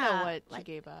 I want to Yeah, know what like- she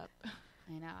gave up.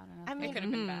 I know. I don't know. I It mean, could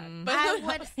have been bad. Mm. But I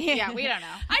would. yeah, we don't know.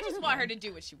 I just want her to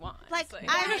do what she wants. Like, Like,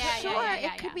 I'm Yeah, sure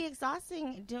yeah, it could be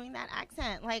exhausting doing that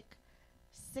accent. Like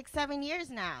 6-7 years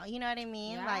now. You know what I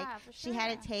mean? Yeah, like for she had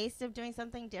a sure. taste of doing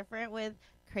something different with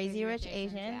Crazy Rich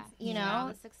Asians. yeah. You All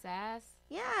know? the success.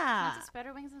 Yeah. Wants to spread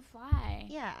her wings and fly.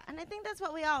 Yeah, and I think that's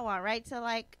what we all want, right? To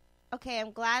like, okay,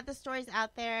 I'm glad the story's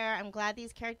out there. I'm glad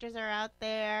these characters are out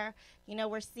there. You know,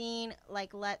 we're seeing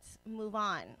like, let's move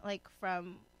on, like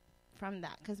from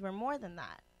that, because we're more than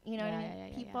that. You know what I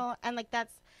mean? People, and like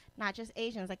that's not just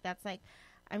Asians. Like that's like,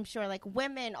 I'm sure like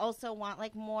women also want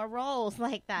like more roles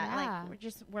like that. Yeah.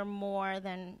 Like we're more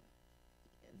than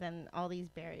all these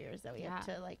barriers that we have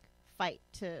to like fight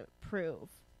to prove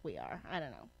we are. I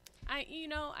don't know. I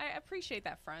appreciate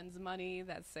that Friends money,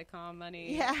 that sitcom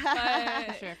money. Yeah.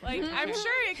 But, Sure. like, I'm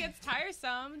sure it gets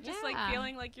tiresome. Just like Yeah.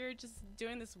 feeling like you're just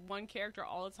doing this one character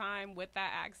all the time with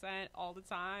that accent all the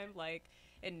time. Like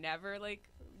it never like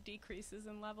decreases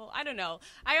in level. I don't know.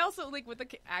 I also like with the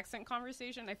accent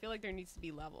conversation, I feel like there needs to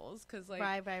be levels, because like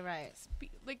Right.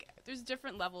 like there's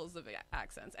different levels of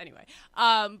accents anyway.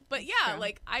 But yeah, True.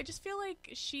 like I just feel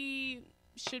like she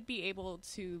should be able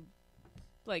to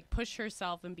like push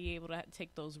herself and be able to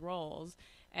take those roles.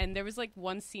 And there was like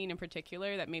one scene in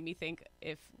particular that made me think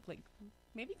if like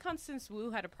maybe Constance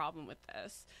Wu had a problem with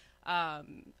this.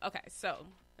 Okay, so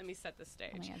let me set the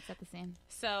stage. Oh my God, set the scene.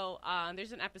 So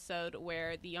there's an episode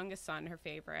where the youngest son, her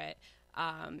favorite,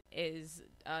 is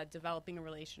developing a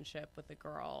relationship with a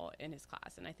girl in his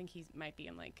class, and I think he might be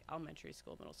in like elementary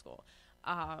school, middle school.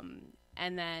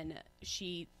 And then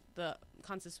the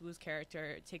Constance Wu's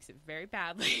character takes it very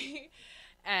badly,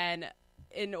 and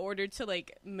in order to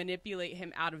like manipulate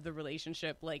him out of the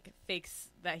relationship, like fakes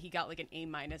that he got like an A-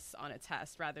 on a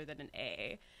test rather than an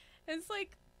A. And it's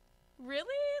like, really?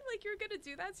 Like you're gonna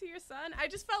do that to your son? I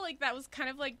just felt like that was kind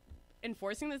of like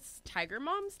enforcing this tiger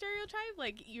mom stereotype.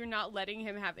 Like, you're not letting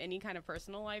him have any kind of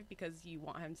personal life because you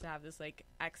want him to have this, like,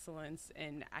 excellence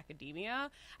in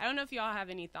academia. I don't know if y'all have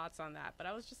any thoughts on that, but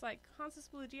I was just like, Hansa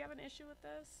Spulu, do you have an issue with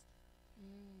this?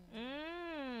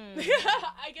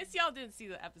 I guess y'all didn't see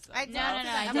the episode. No,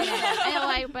 I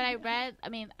didn't. But I read. I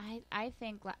mean, I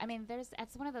think. I mean,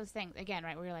 it's one of those things again,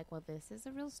 right? Where you're like, well, this is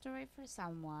a real story for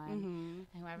someone, and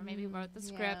whoever maybe wrote the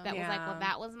script that was like, well,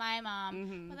 that was my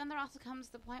mom. But then there also comes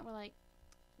the point where like,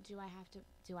 do I have to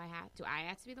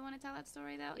be the one to tell that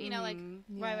story though? You know, like,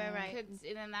 right.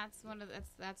 And then that's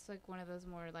that's like one of those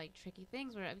more like tricky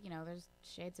things where there's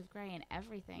shades of gray in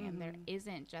everything, and there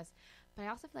isn't just. But I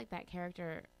also feel like that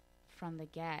character from the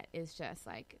get is just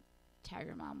like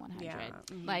Tiger Mom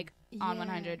 100, like on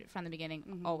 100 from the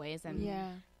beginning, always, and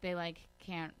they like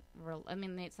can't. I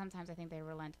mean, sometimes I think they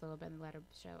relent a little bit and let her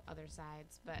show other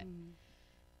sides, but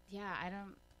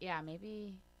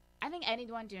maybe. I think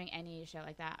anyone doing any show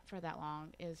like that for that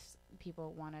long is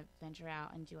people want to venture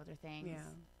out and do other things.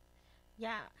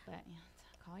 Yeah. But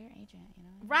call your agent,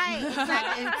 Right,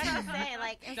 exactly. I was going to say,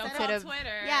 like, instead of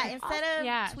Twitter. Yeah, instead of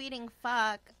tweeting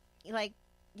fuck, like,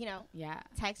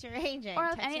 text your agent,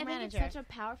 or text your manager. I think it's such a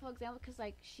powerful example because,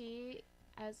 like,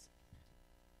 if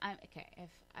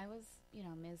I was,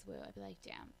 Ms. Wu, I'd be like,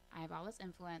 damn, I have all this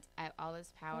influence, I have all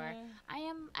this power.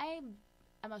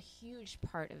 I'm a huge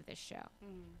part of this show.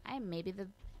 I am maybe the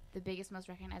biggest, most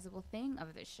recognizable thing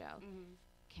of this show.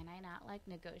 Can I not like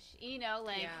negotiate?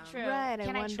 True. Right,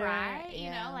 can I try?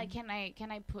 Yeah. Like can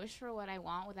I push for what I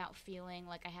want without feeling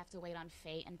like I have to wait on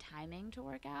fate and timing to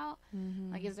work out?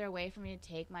 Like, is there a way for me to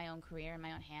take my own career in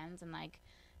my own hands and like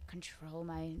control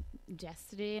my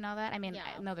destiny and all that? I mean,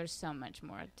 I know there's so much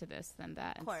more to this than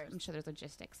that. Of course. I'm sure there's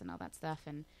logistics and all that stuff,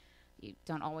 and you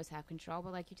don't always have control,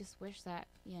 but like you just wish that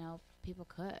people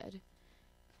could,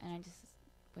 and I just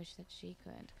wish that she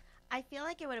could. I feel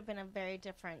like it would have been a very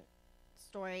different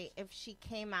story if she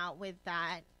came out with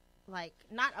that, like,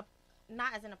 not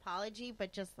as an apology,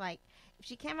 but just like if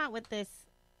she came out with this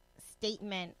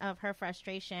statement of her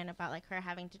frustration about like her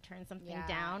having to turn something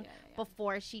down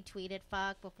before she tweeted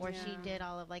fuck, before she did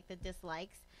all of like the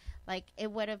dislikes, like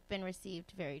it would have been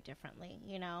received very differently,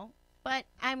 But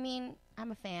I mean,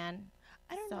 I'm a fan.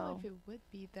 I don't know if it would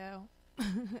be though.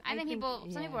 I think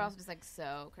some people are also just like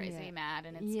so crazy mad,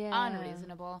 and it's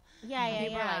unreasonable. People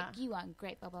are like, you want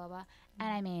great, blah blah blah. And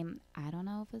I mean, I don't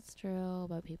know if it's true,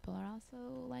 but people are also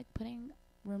like putting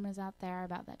rumors out there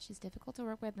about that she's difficult to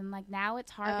work with, and like now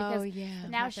it's hard because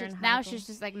now she's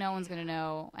just like no one's gonna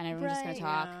know, and everyone's just gonna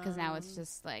talk because now it's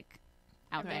just like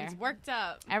out there. It's worked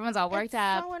up. Everyone's all worked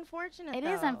up. It's so unfortunate. It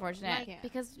is unfortunate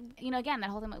because again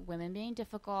that whole thing with women being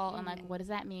difficult and like what does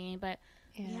that mean, but.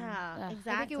 Yeah,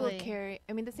 exactly. I think it will carry.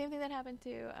 I mean, the same thing that happened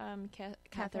to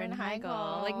Katherine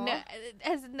Heigl. Like,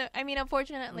 I mean,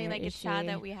 unfortunately, like it's sad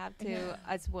that we have to,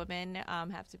 as women,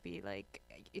 have to be like,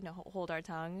 hold our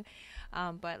tongue.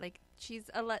 But like, she's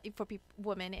a lot for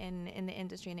women in the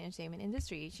industry, in the entertainment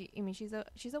industry.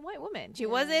 She's a white woman. She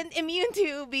wasn't immune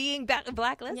to being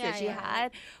blacklisted. She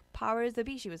had powers to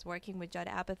be. She was working with Judd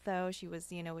Apatow. She was,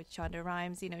 with Shonda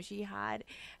Rhimes. She had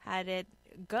it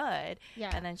good,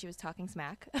 and then she was talking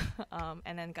smack,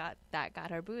 and then got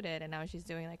her booted, and now she's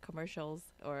doing like commercials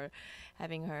or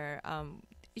having her.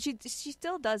 She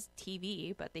still does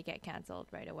TV, but they get canceled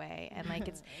right away, and like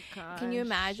it's. Can you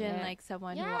imagine like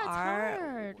someone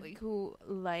who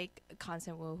like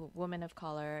constant women of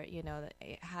color,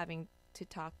 having to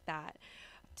talk that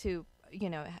to.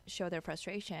 Show their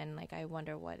frustration. Like, I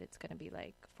wonder what it's going to be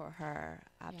like for her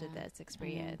after this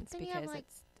experience, because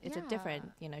it's a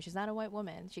different, she's not a white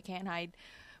woman. She can't hide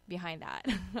behind that.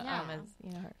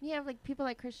 You have like people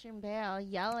like Christian Bale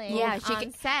yelling on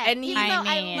set. And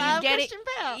I love Christian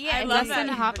Bale. Yeah, I love Dustin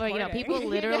Hoffman. People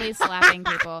literally slapping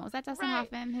people. Was that Dustin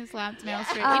Hoffman who slapped Meryl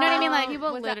Streep? You know what I mean? Like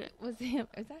people literally was him.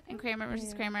 Is that him? And Kramer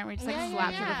versus Kramer, where he just like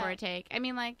slapped her before a take. I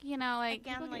mean, like like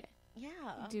again, people like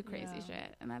do crazy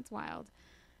shit, and that's wild.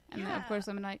 And then, of course,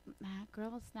 women are like,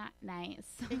 girl, it's not nice.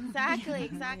 Exactly.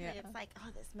 It's like, oh,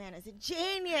 this man is a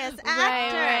genius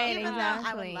actor. Right, Even though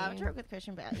I would love to work with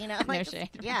Christian Bale. Like, no shade.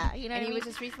 Yeah, and he was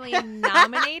just recently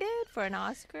nominated for an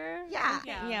Oscar.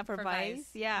 For Vice.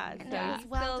 Yeah, and he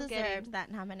well deserved that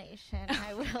nomination.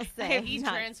 I will say he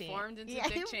transformed into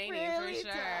Dick Cheney really for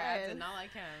sure. I did not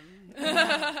like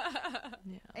him.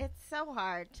 It's so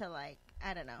hard to like.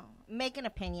 I don't know. Make an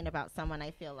opinion about someone, I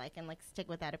feel like, and like stick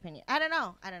with that opinion. I don't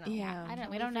know. Yeah.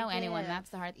 We don't know anyone. That's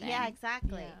the hard thing. Yeah,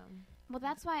 exactly. Yeah. Well,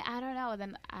 that's why I don't know.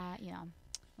 Then,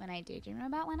 when I daydream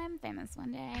about when I'm famous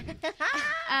one day.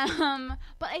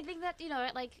 But I think that,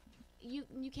 like,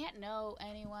 you can't know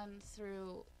anyone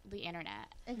through the internet.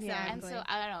 Exactly. And so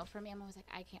I don't know. For me, I'm always like,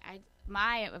 I can't.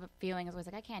 My feeling is always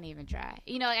like, I can't even try.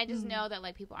 You know, like I just know that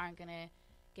like people aren't gonna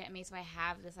get me. So I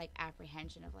have this like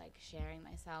apprehension of like sharing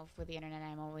myself with the internet.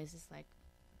 And I'm always just like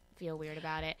feel weird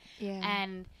about it. Yeah.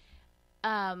 And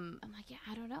I'm like, yeah,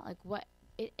 I don't know, like what.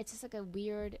 It's just like a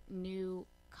weird, new,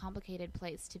 complicated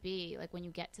place to be. Like when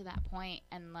you get to that point,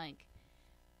 and like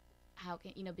how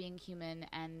can being human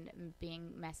and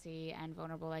being messy and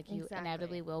vulnerable, like you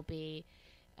inevitably will be,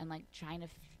 and like trying to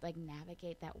like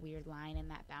navigate that weird line and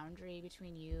that boundary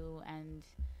between you and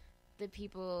the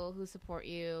people who support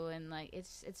you, and like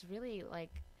it's really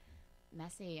like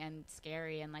messy and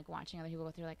scary, and like watching other people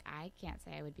go through, like I can't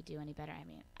say I would do any better. I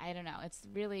mean, I don't know. It's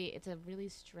a really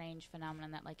strange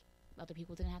phenomenon that like other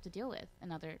people didn't have to deal with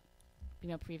in other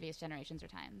previous generations or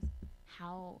times.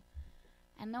 How,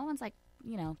 and no one's like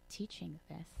teaching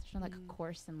this. There's no like a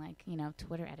course in like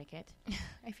Twitter etiquette.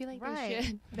 I feel like they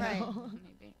should. Right.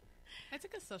 Maybe. I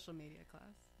took a social media class.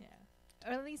 Yeah.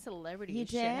 Or at least celebrities You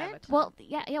should have a did? class. Well,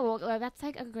 yeah. Well, that's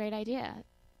like a great idea.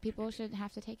 People should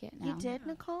have to take it now. You did,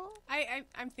 Nicole?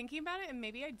 I'm thinking about it, and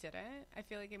maybe I didn't. I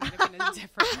feel like it might have been a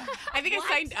different. I think I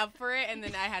signed up for it, and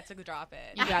then I had to drop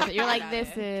it. You dropped it. You're like, Got this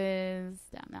it. is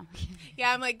dumb. No.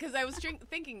 Yeah, I'm like, because I was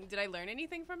thinking, did I learn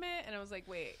anything from it? And I was like,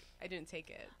 wait, I didn't take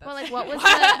it. Well, That's- like,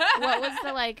 what was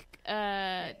the like?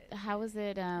 How was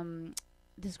it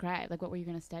described? Like, what were you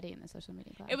going to study in the social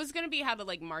media class? It was going to be how to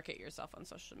like market yourself on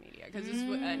social media, because it's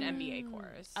an MBA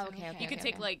course. Okay. You could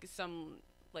take like some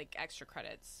like extra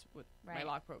credits with my Right.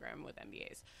 law program with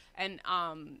MBAs, and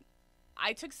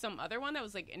I took some other one that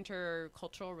was like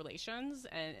intercultural relations,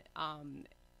 and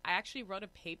I actually wrote a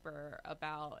paper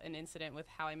about an incident with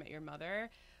How I Met Your Mother,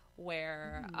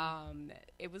 where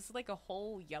it was like a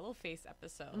whole Yellowface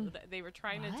episode. They were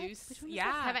trying to do Which one was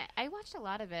yeah. this? I watched a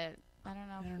lot of it. I don't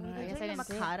know. Were I they guess I doing didn't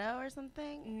see it. Mikado or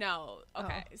something? No.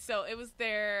 Okay. So it was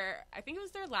I think it was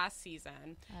their last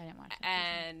season. I didn't watch it.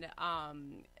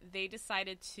 And they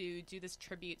decided to do this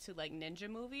tribute to like ninja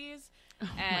movies.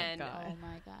 And Oh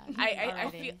my god! I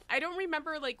Already. I don't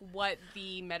remember like what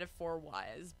the metaphor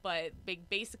was, but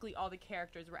basically all the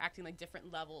characters were acting like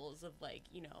different levels of like,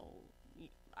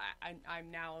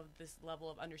 I'm now of this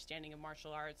level of understanding of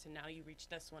martial arts, and now you reach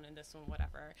this one and this one,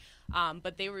 whatever.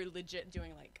 But they were legit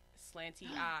doing like slanty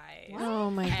eyes.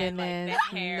 Oh my and, goodness! Like,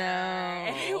 the hair.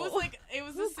 No. It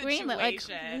was a situation. Like,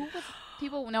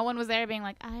 no one was there being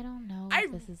like, I don't know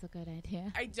if this is a good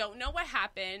idea. I don't know what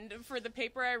happened. For the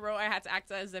paper I wrote, I had to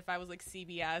act as if I was like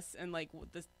CBS and like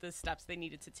the steps they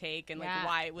needed to take, and like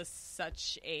why it was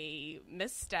such a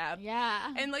misstep.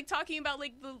 Yeah. And like talking about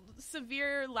like the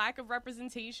severe lack of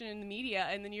representation in the media,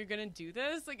 and then you're gonna do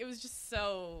this. Like it was just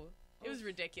so. It was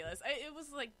ridiculous. It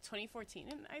was like 2014,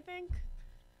 I think.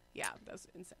 Yeah, that was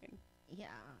insane. Yeah.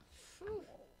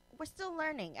 We're still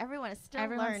learning. Everyone is still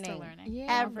Everyone's learning. still learning.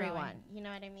 Yeah, Everyone. You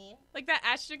know what I mean? Like that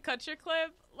Ashton Kutcher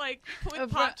clip, like with Of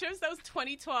Pop Chips, that was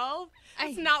 2012.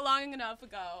 It's not long enough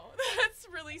ago. That's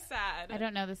really sad. I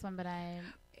don't know this one, but I.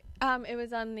 It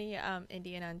was on the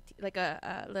Indian like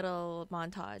a little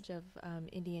montage of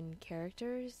Indian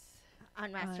characters. On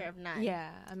Master of None. Yeah,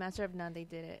 on Master of None, they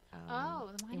did it.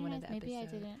 In one of the maybe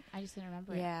episodes. I didn't. I just didn't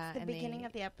remember it. Yeah, The and beginning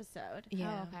of the episode.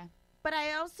 Yeah. Oh, okay. But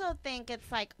I also think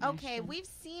it's like, okay, Ashton. we've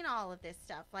seen all of this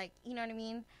stuff. Like, you know what I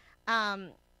mean?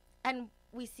 And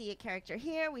we see a character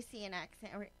here, we see an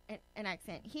accent or an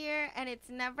accent here, and it's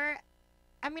never.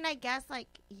 I mean, I guess like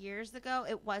years ago,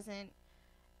 it wasn't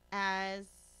as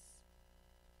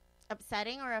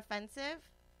upsetting or offensive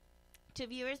to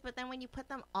viewers, but then when you put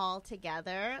them all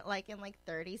together, like in like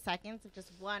 30 seconds of just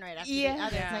one right after the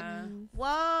other, it's like,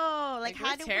 whoa, like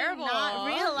how do we not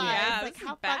realize like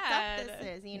how fucked up this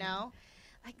is, you know?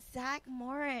 Like Zach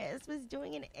Morris was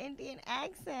doing an Indian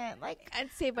accent. Like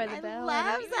I'd say by the I Bell.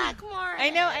 love Zach Morris. I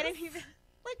know. I didn't even.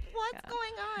 Like what's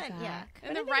going on? Yeah. Zach.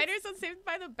 And the writers on Saved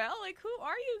by the Bell, like, who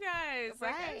are you guys?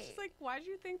 Like, I was Right. just like, why did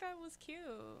you think that was cute?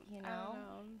 You I know? don't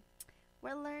know.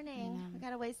 We're learning. Yeah. We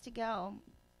got a ways to go.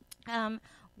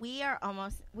 We are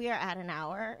at an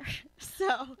hour, so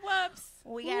Whoops.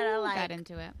 we gotta Ooh, like got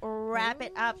into it. wrap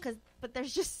it up but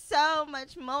there's just so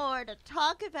much more to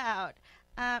talk about.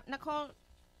 Nicole,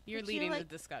 You're Would you leading the like-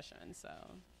 discussion, so.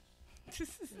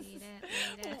 Read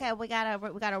it. okay, we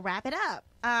gotta wrap it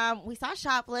up. We saw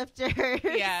Shoplifters.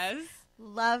 Yes.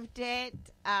 Loved it.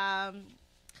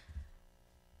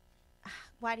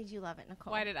 Why did you love it,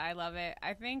 Nicole? Why did I love it?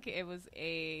 I think it was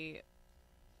a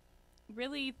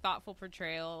really thoughtful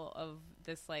portrayal of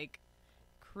this like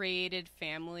created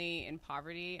family in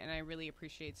poverty, and I really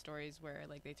appreciate stories where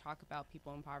like they talk about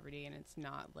people in poverty and it's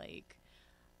not like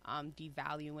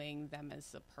devaluing them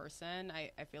as a person.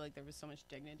 I feel like there was so much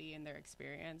dignity in their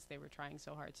experience. They were trying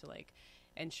so hard to like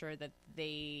ensure that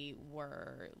they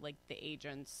were like the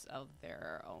agents of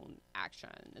their own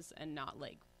actions and not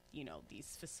like, you know,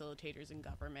 these facilitators in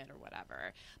government or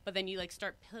whatever. But then you like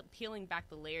start peeling back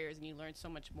the layers and you learn so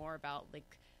much more about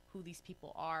like who these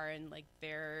people are and like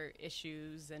their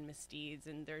issues and misdeeds,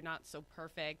 and they're not so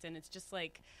perfect. And it's just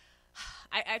like,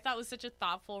 I thought it was such a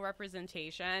thoughtful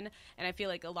representation. And I feel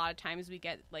like a lot of times we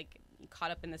get like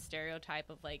caught up in the stereotype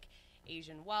of like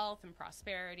Asian wealth and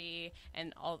prosperity,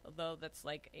 and although that's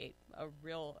like a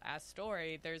real ass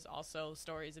story, there's also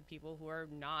stories of people who are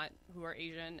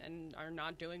Asian and are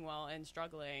not doing well and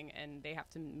struggling, and they have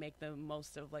to make the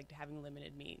most of like having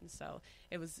limited means. So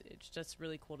it's just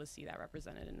really cool to see that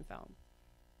represented in the film.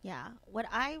 Yeah, what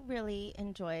I really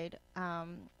enjoyed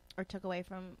or took away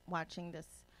from watching this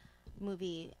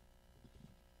movie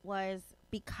was,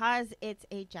 because it's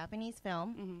a Japanese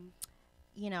film, Mm-hmm.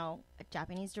 you know, a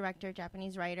Japanese director,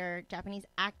 Japanese writer, Japanese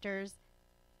actors,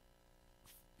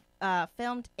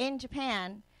 filmed in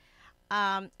Japan,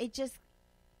 it just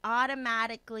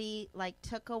automatically like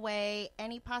took away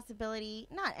any possibility,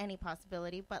 not any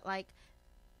possibility, but like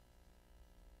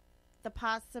the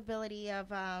possibility of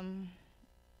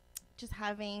just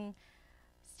having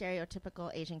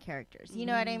stereotypical Asian characters. You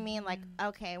know what I mean? Like,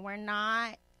 okay, we're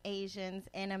not Asians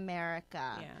in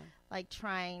America, like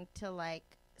trying to like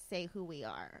say who we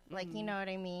are, like, you know what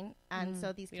I mean? And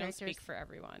so these We characters don't speak for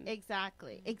everyone.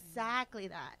 exactly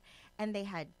that, and they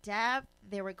had depth.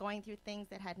 They were going through things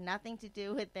that had nothing to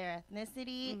do with their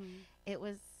ethnicity. It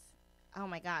was, oh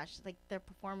my gosh, like their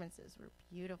performances were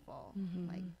beautiful.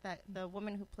 Like the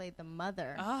woman who played the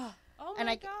mother, Oh and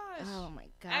my gosh. Oh my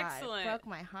god, Excellent. it broke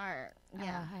my heart.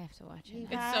 Yeah, I have to watch You it.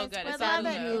 It's guys so good. would It's love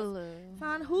on it. Hulu. It's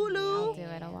on Hulu. I'll do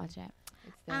it. I'll watch it.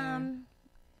 It's there.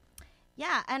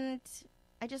 Yeah, and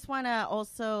I just want to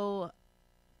also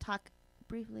talk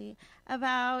briefly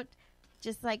about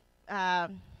just like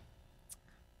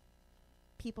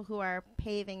people who are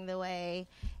paving the way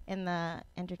in the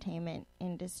entertainment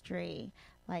industry,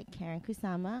 like Karen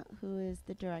Kusama, who is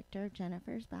the director of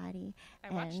Jennifer's Body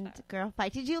I watched and that. Girl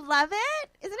Fight. Did you love it?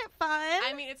 Isn't it fun?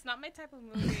 I mean, it's not my type of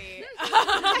movie.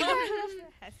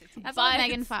 That's all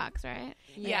Megan Fox, right?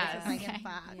 Yes. It's Megan Okay.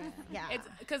 Fox. Yeah. It's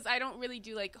because I don't really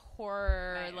do like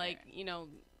horror, Right, like, you know,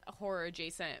 horror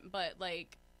adjacent, but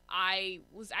like I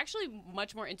was actually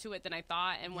much more into it than I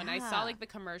thought. And when I Yeah. saw like the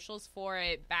commercials for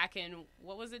it back in,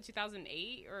 what was it,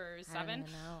 2008 or I 7? don't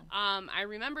even know. I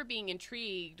remember being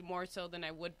intrigued more so than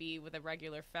I would be with a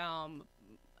regular film.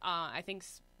 I think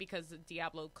because of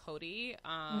Diablo Cody.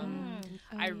 I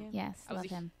Yes, I was love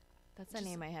a him. That's a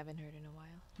name I haven't heard in a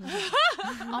while.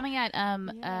 Oh my god. Yeah, I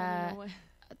don't know what-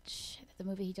 The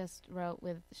movie he just wrote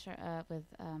with Charlize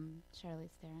Theron. Is that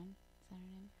her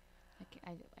name?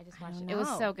 I just I watched don't it. It was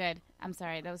know. so good. I'm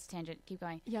sorry, that was tangent. Keep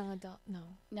going. Young adult. No.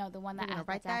 No, the one I'm that gonna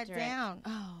write that's that after down.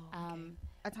 Oh.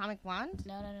 It. Atomic Blonde?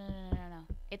 No.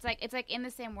 It's like in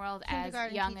the same world as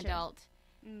Kindergarten young Teacher. adult.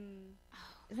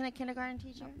 Isn't it Kindergarten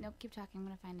Teacher? Nope. Keep talking. I'm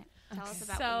gonna find it. Tell us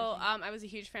Okay. about. So what you're saying. I was a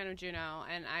huge fan of Juno,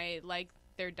 and I like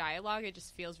their dialogue. It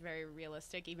just feels very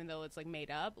realistic, even though it's like made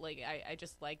up. Like I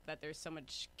just like that there's so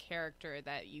much character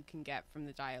that you can get from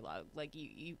the dialogue. Like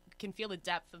you can feel the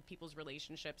depth of people's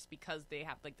relationships because they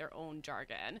have like their own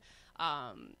jargon.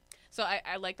 So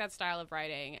I like that style of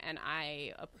writing, and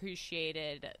I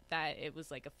appreciated that it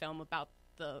was like a film about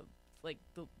the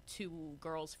two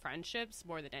girls' friendships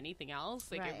more than anything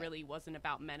else. Like Right. it really wasn't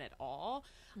about men at all.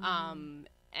 And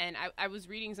I was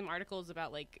reading some articles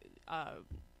about like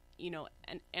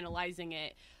analyzing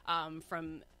it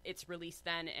from its release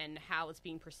then and how it's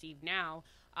being perceived now,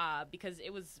 because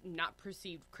it was not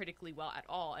perceived critically well at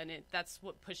all, and that's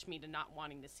what pushed me to not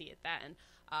wanting to see it then.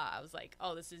 I was like,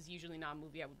 oh, this is usually not a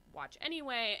movie I would watch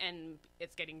anyway, and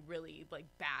it's getting really like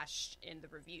bashed in the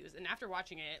reviews. And after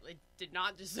watching it, it did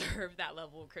not deserve that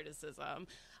level of criticism.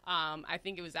 I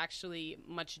think it was actually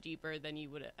much deeper than you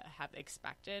would have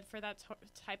expected for that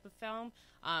type of film.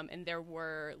 And there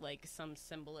were like some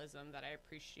symbolism that I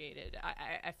appreciated.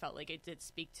 I felt like it did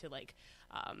speak to like,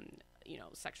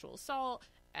 sexual assault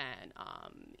and,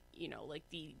 like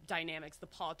the dynamics, the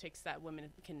politics that women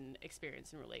can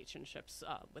experience in relationships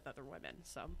with other women.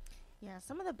 So, Yeah,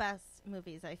 some of the best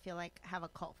movies I feel like have a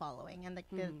cult following, and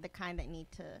the kind that need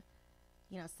to,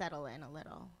 settle in a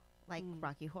little, like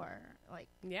Rocky Horror. Like,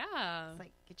 yeah. it's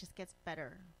like it just gets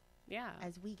better Yeah.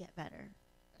 as we get better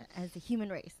as the human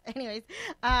race. Anyways,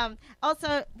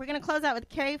 also we're gonna close out with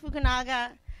Cary Fukunaga.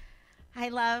 I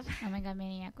love. Oh my god,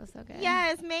 Maniac was so good.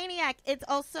 Yes, Maniac. It's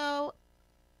also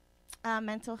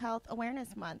Mental Health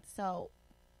Awareness Month, so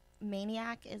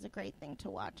Maniac is a great thing to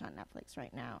watch on Netflix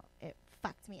right now. It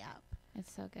fucked me up.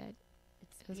 It's so good.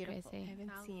 It's It was beautiful. crazy. I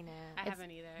haven't seen it. I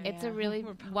haven't either. It's a Yeah. really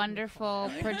We're probably wonderful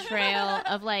fine. portrayal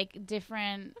of like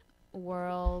different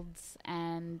worlds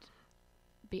and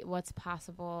what's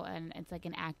possible, and it's like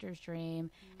an actor's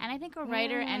dream, and I think a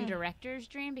writer and director's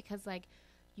dream, because like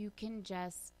you can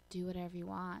just do whatever you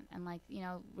want, and like, you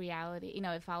know, reality, you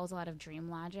know, it follows a lot of dream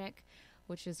logic,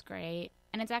 which is great,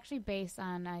 and it's actually based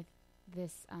on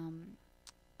this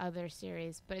other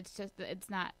series, but it's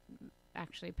not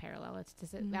actually parallel. It's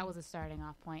just that was a starting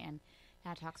off point, and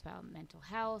that talks about mental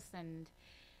health, and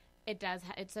it does.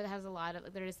 It has a lot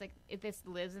of. There's like this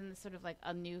lives in this sort of like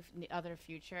a new other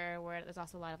future where there's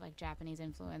also a lot of like Japanese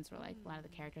influence, where like a lot of the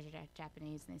characters are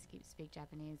Japanese and they speak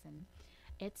Japanese, and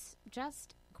it's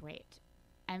just great.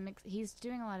 He's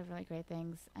doing a lot of really great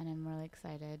things, and I'm really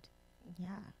excited. Yeah.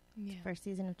 Yeah. First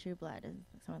season of True Blood is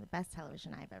some of the best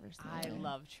television I've ever seen. I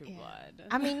love True Blood.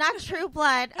 I mean, not True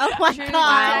Blood. Oh my True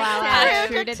god. Detective.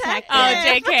 True True Detective. Oh,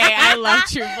 JK, I love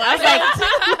True Blood.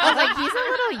 I was like, he's a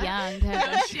little young. No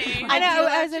shame. I know, do I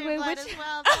love was like, True wait, Blood which- as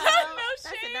well, No though.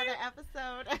 That's shame. another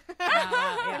episode.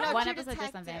 Yeah. No, One True episode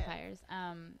just on Detective. vampires.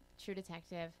 True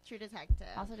Detective. True Detective.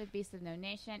 Also did Beasts of No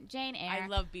Nation. Jane Eyre. I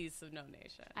love Beasts of No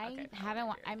Nation. I Okay, haven't.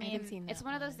 I haven't mean, seen it's that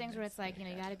one of those one. things where it's like, you know,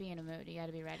 you Very got to be in a mood. You got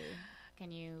to be ready.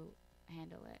 Can you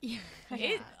handle it?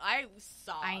 It, I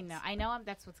saw. I know.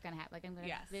 That's what's gonna happen. Like, I'm gonna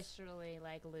Yes. viscerally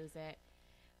like lose it.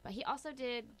 But he also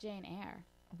did Jane Eyre.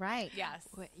 Right. Yes.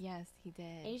 Yes, he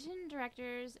did. Asian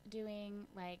directors doing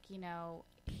like, you know,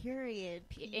 Period.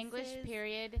 English pieces.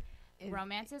 period Is-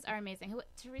 romances are amazing.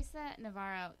 Teresa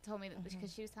Navarro told me that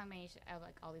because she was telling me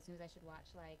like all these movies I should watch.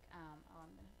 Like, I'm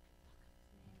gonna fuck up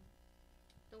his name.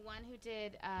 The one who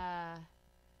did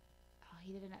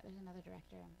he did there's another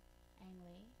director, Ang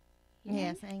Lee.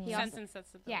 Yes, Ang Lee. Sense and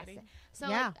Sensibility. Yes. So,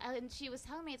 Yeah. and she was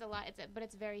telling me it's a lot. But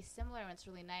it's very similar, and it's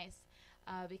really nice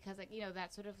because, like, you know,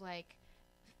 that sort of like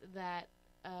that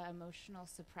emotional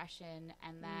suppression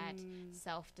and that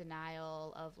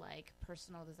self-denial of like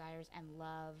personal desires and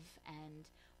love and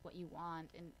what you want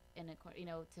in a, you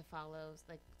know, to follow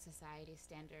like society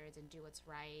standards and do what's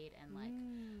right and like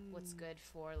what's good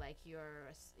for like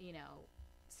your, you know,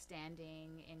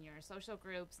 standing in your social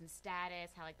groups and status,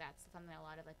 how like that's something that a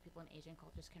lot of like people in Asian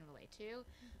cultures can relate to,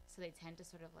 so they tend to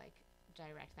sort of like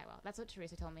direct that well. That's what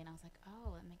Teresa told me, and I was like,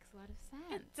 oh, it makes a lot of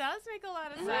sense. It does make a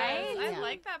lot of sense. Right? I Yeah.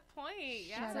 like that point.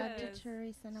 Shout out to Yes.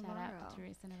 Teresa Navarro. Shout out to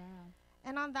Teresa Navarro.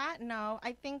 And on that note,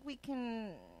 I think we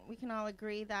can all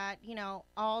agree that, you know,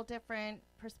 all different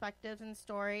perspectives and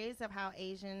stories of how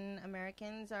Asian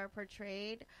Americans are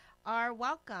portrayed are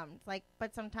welcomed. Like,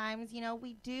 but sometimes, you know,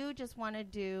 we do just want to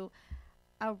do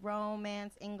a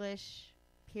romance English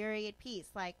period piece.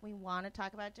 Like, we want to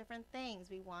talk about different things.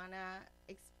 We want to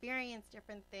experience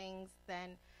different things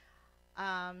than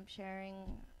sharing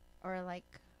our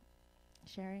ethnicity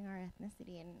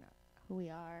and who we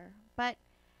are. But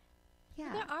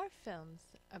yeah. There are films.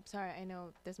 I'm sorry, I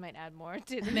know this might add more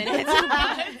to the minutes.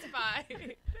 It's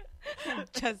fine.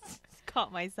 Just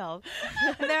caught myself.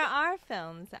 There are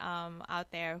films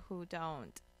out there who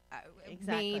don't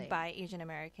Exactly. made by Asian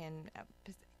American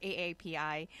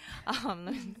AAPI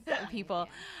people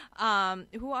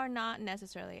who are not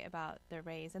necessarily about their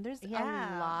race, and there's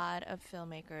Yeah. a lot of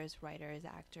filmmakers, writers,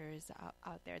 actors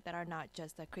out there that are not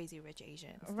just the crazy rich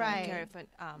Asians, that Right. care for,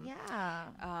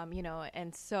 Yeah. you know,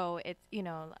 and so it's, you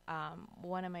know,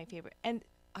 one of my favorite and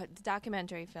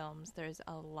documentary films. There's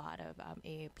a lot of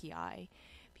AAPI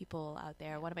people out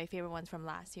there. One of my favorite ones from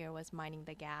last year was Minding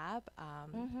the Gap,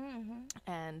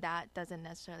 and that doesn't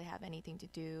necessarily have anything to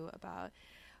do about.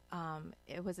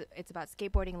 It's about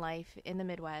skateboarding life in the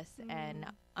Midwest, and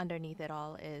underneath it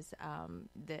all is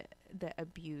the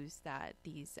abuse that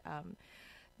these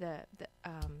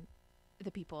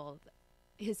the people,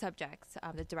 his subjects.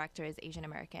 The director is Asian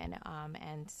American,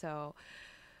 and so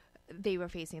they were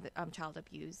facing child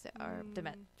abuse or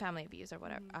family abuse or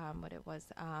whatever what it was,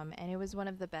 and it was one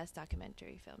of the best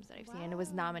documentary films that I've seen, and it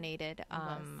was nominated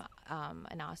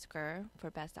an Oscar for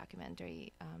best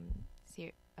documentary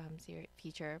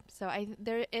feature. So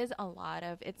there is a lot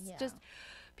of just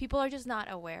people are just not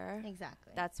aware.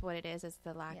 Exactly. That's what it is. It's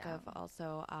the lack Yeah. of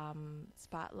also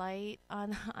spotlight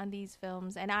on these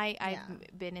films, and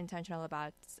I've been intentional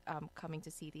about coming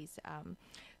to see these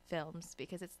films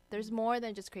because there's more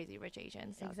than just crazy rich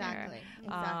Asians out there.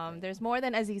 Exactly. There's more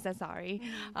than Aziz Ansari.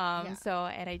 Yeah. So,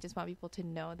 and I just want people to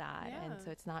know that, and Yeah.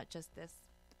 so it's not just this,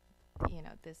 you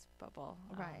know, this bubble,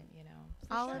 Right. You know,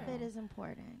 All sure. of it is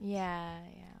important. yeah.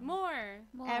 More.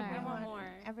 Everyone,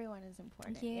 More. everyone is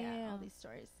important. Yeah. All these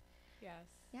stories. Yes.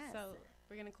 Yes. So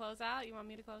We're going to close out. You want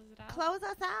me to close it out? Close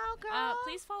us out, girl.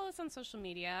 Please follow us on social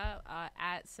media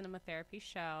at Cinema Therapy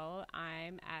Show.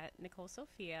 I'm at Nicole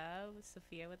Sophia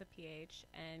with a PH,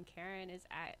 and Karen is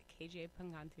at KJ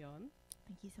Pangantion.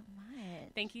 Thank you so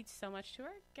much. Thank you so much to our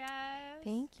guests.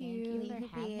 Thank you. for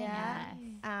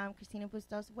having us. Christina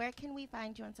Bustos, where can we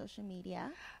find you on social media?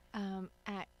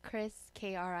 At Chris,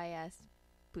 KRIS,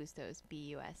 Bustos,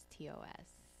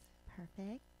 BUSTOS.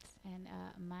 Perfect. And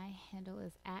my handle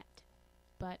is at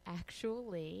but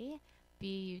actually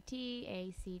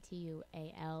BUTACTUALLEE.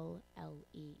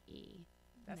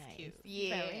 That's Nice. cute.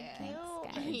 Yeah. Very cute. Thanks,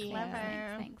 guys. Very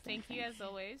clever. Thanks. Thank you, as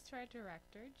always, to our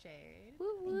director, Jade.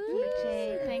 Thank you,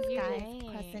 Jade. Thank you, guys.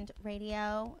 Jade. Crescent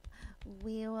Radio.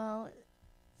 We will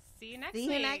See you next see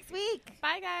week. you next week.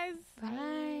 Bye, guys.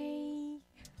 Bye.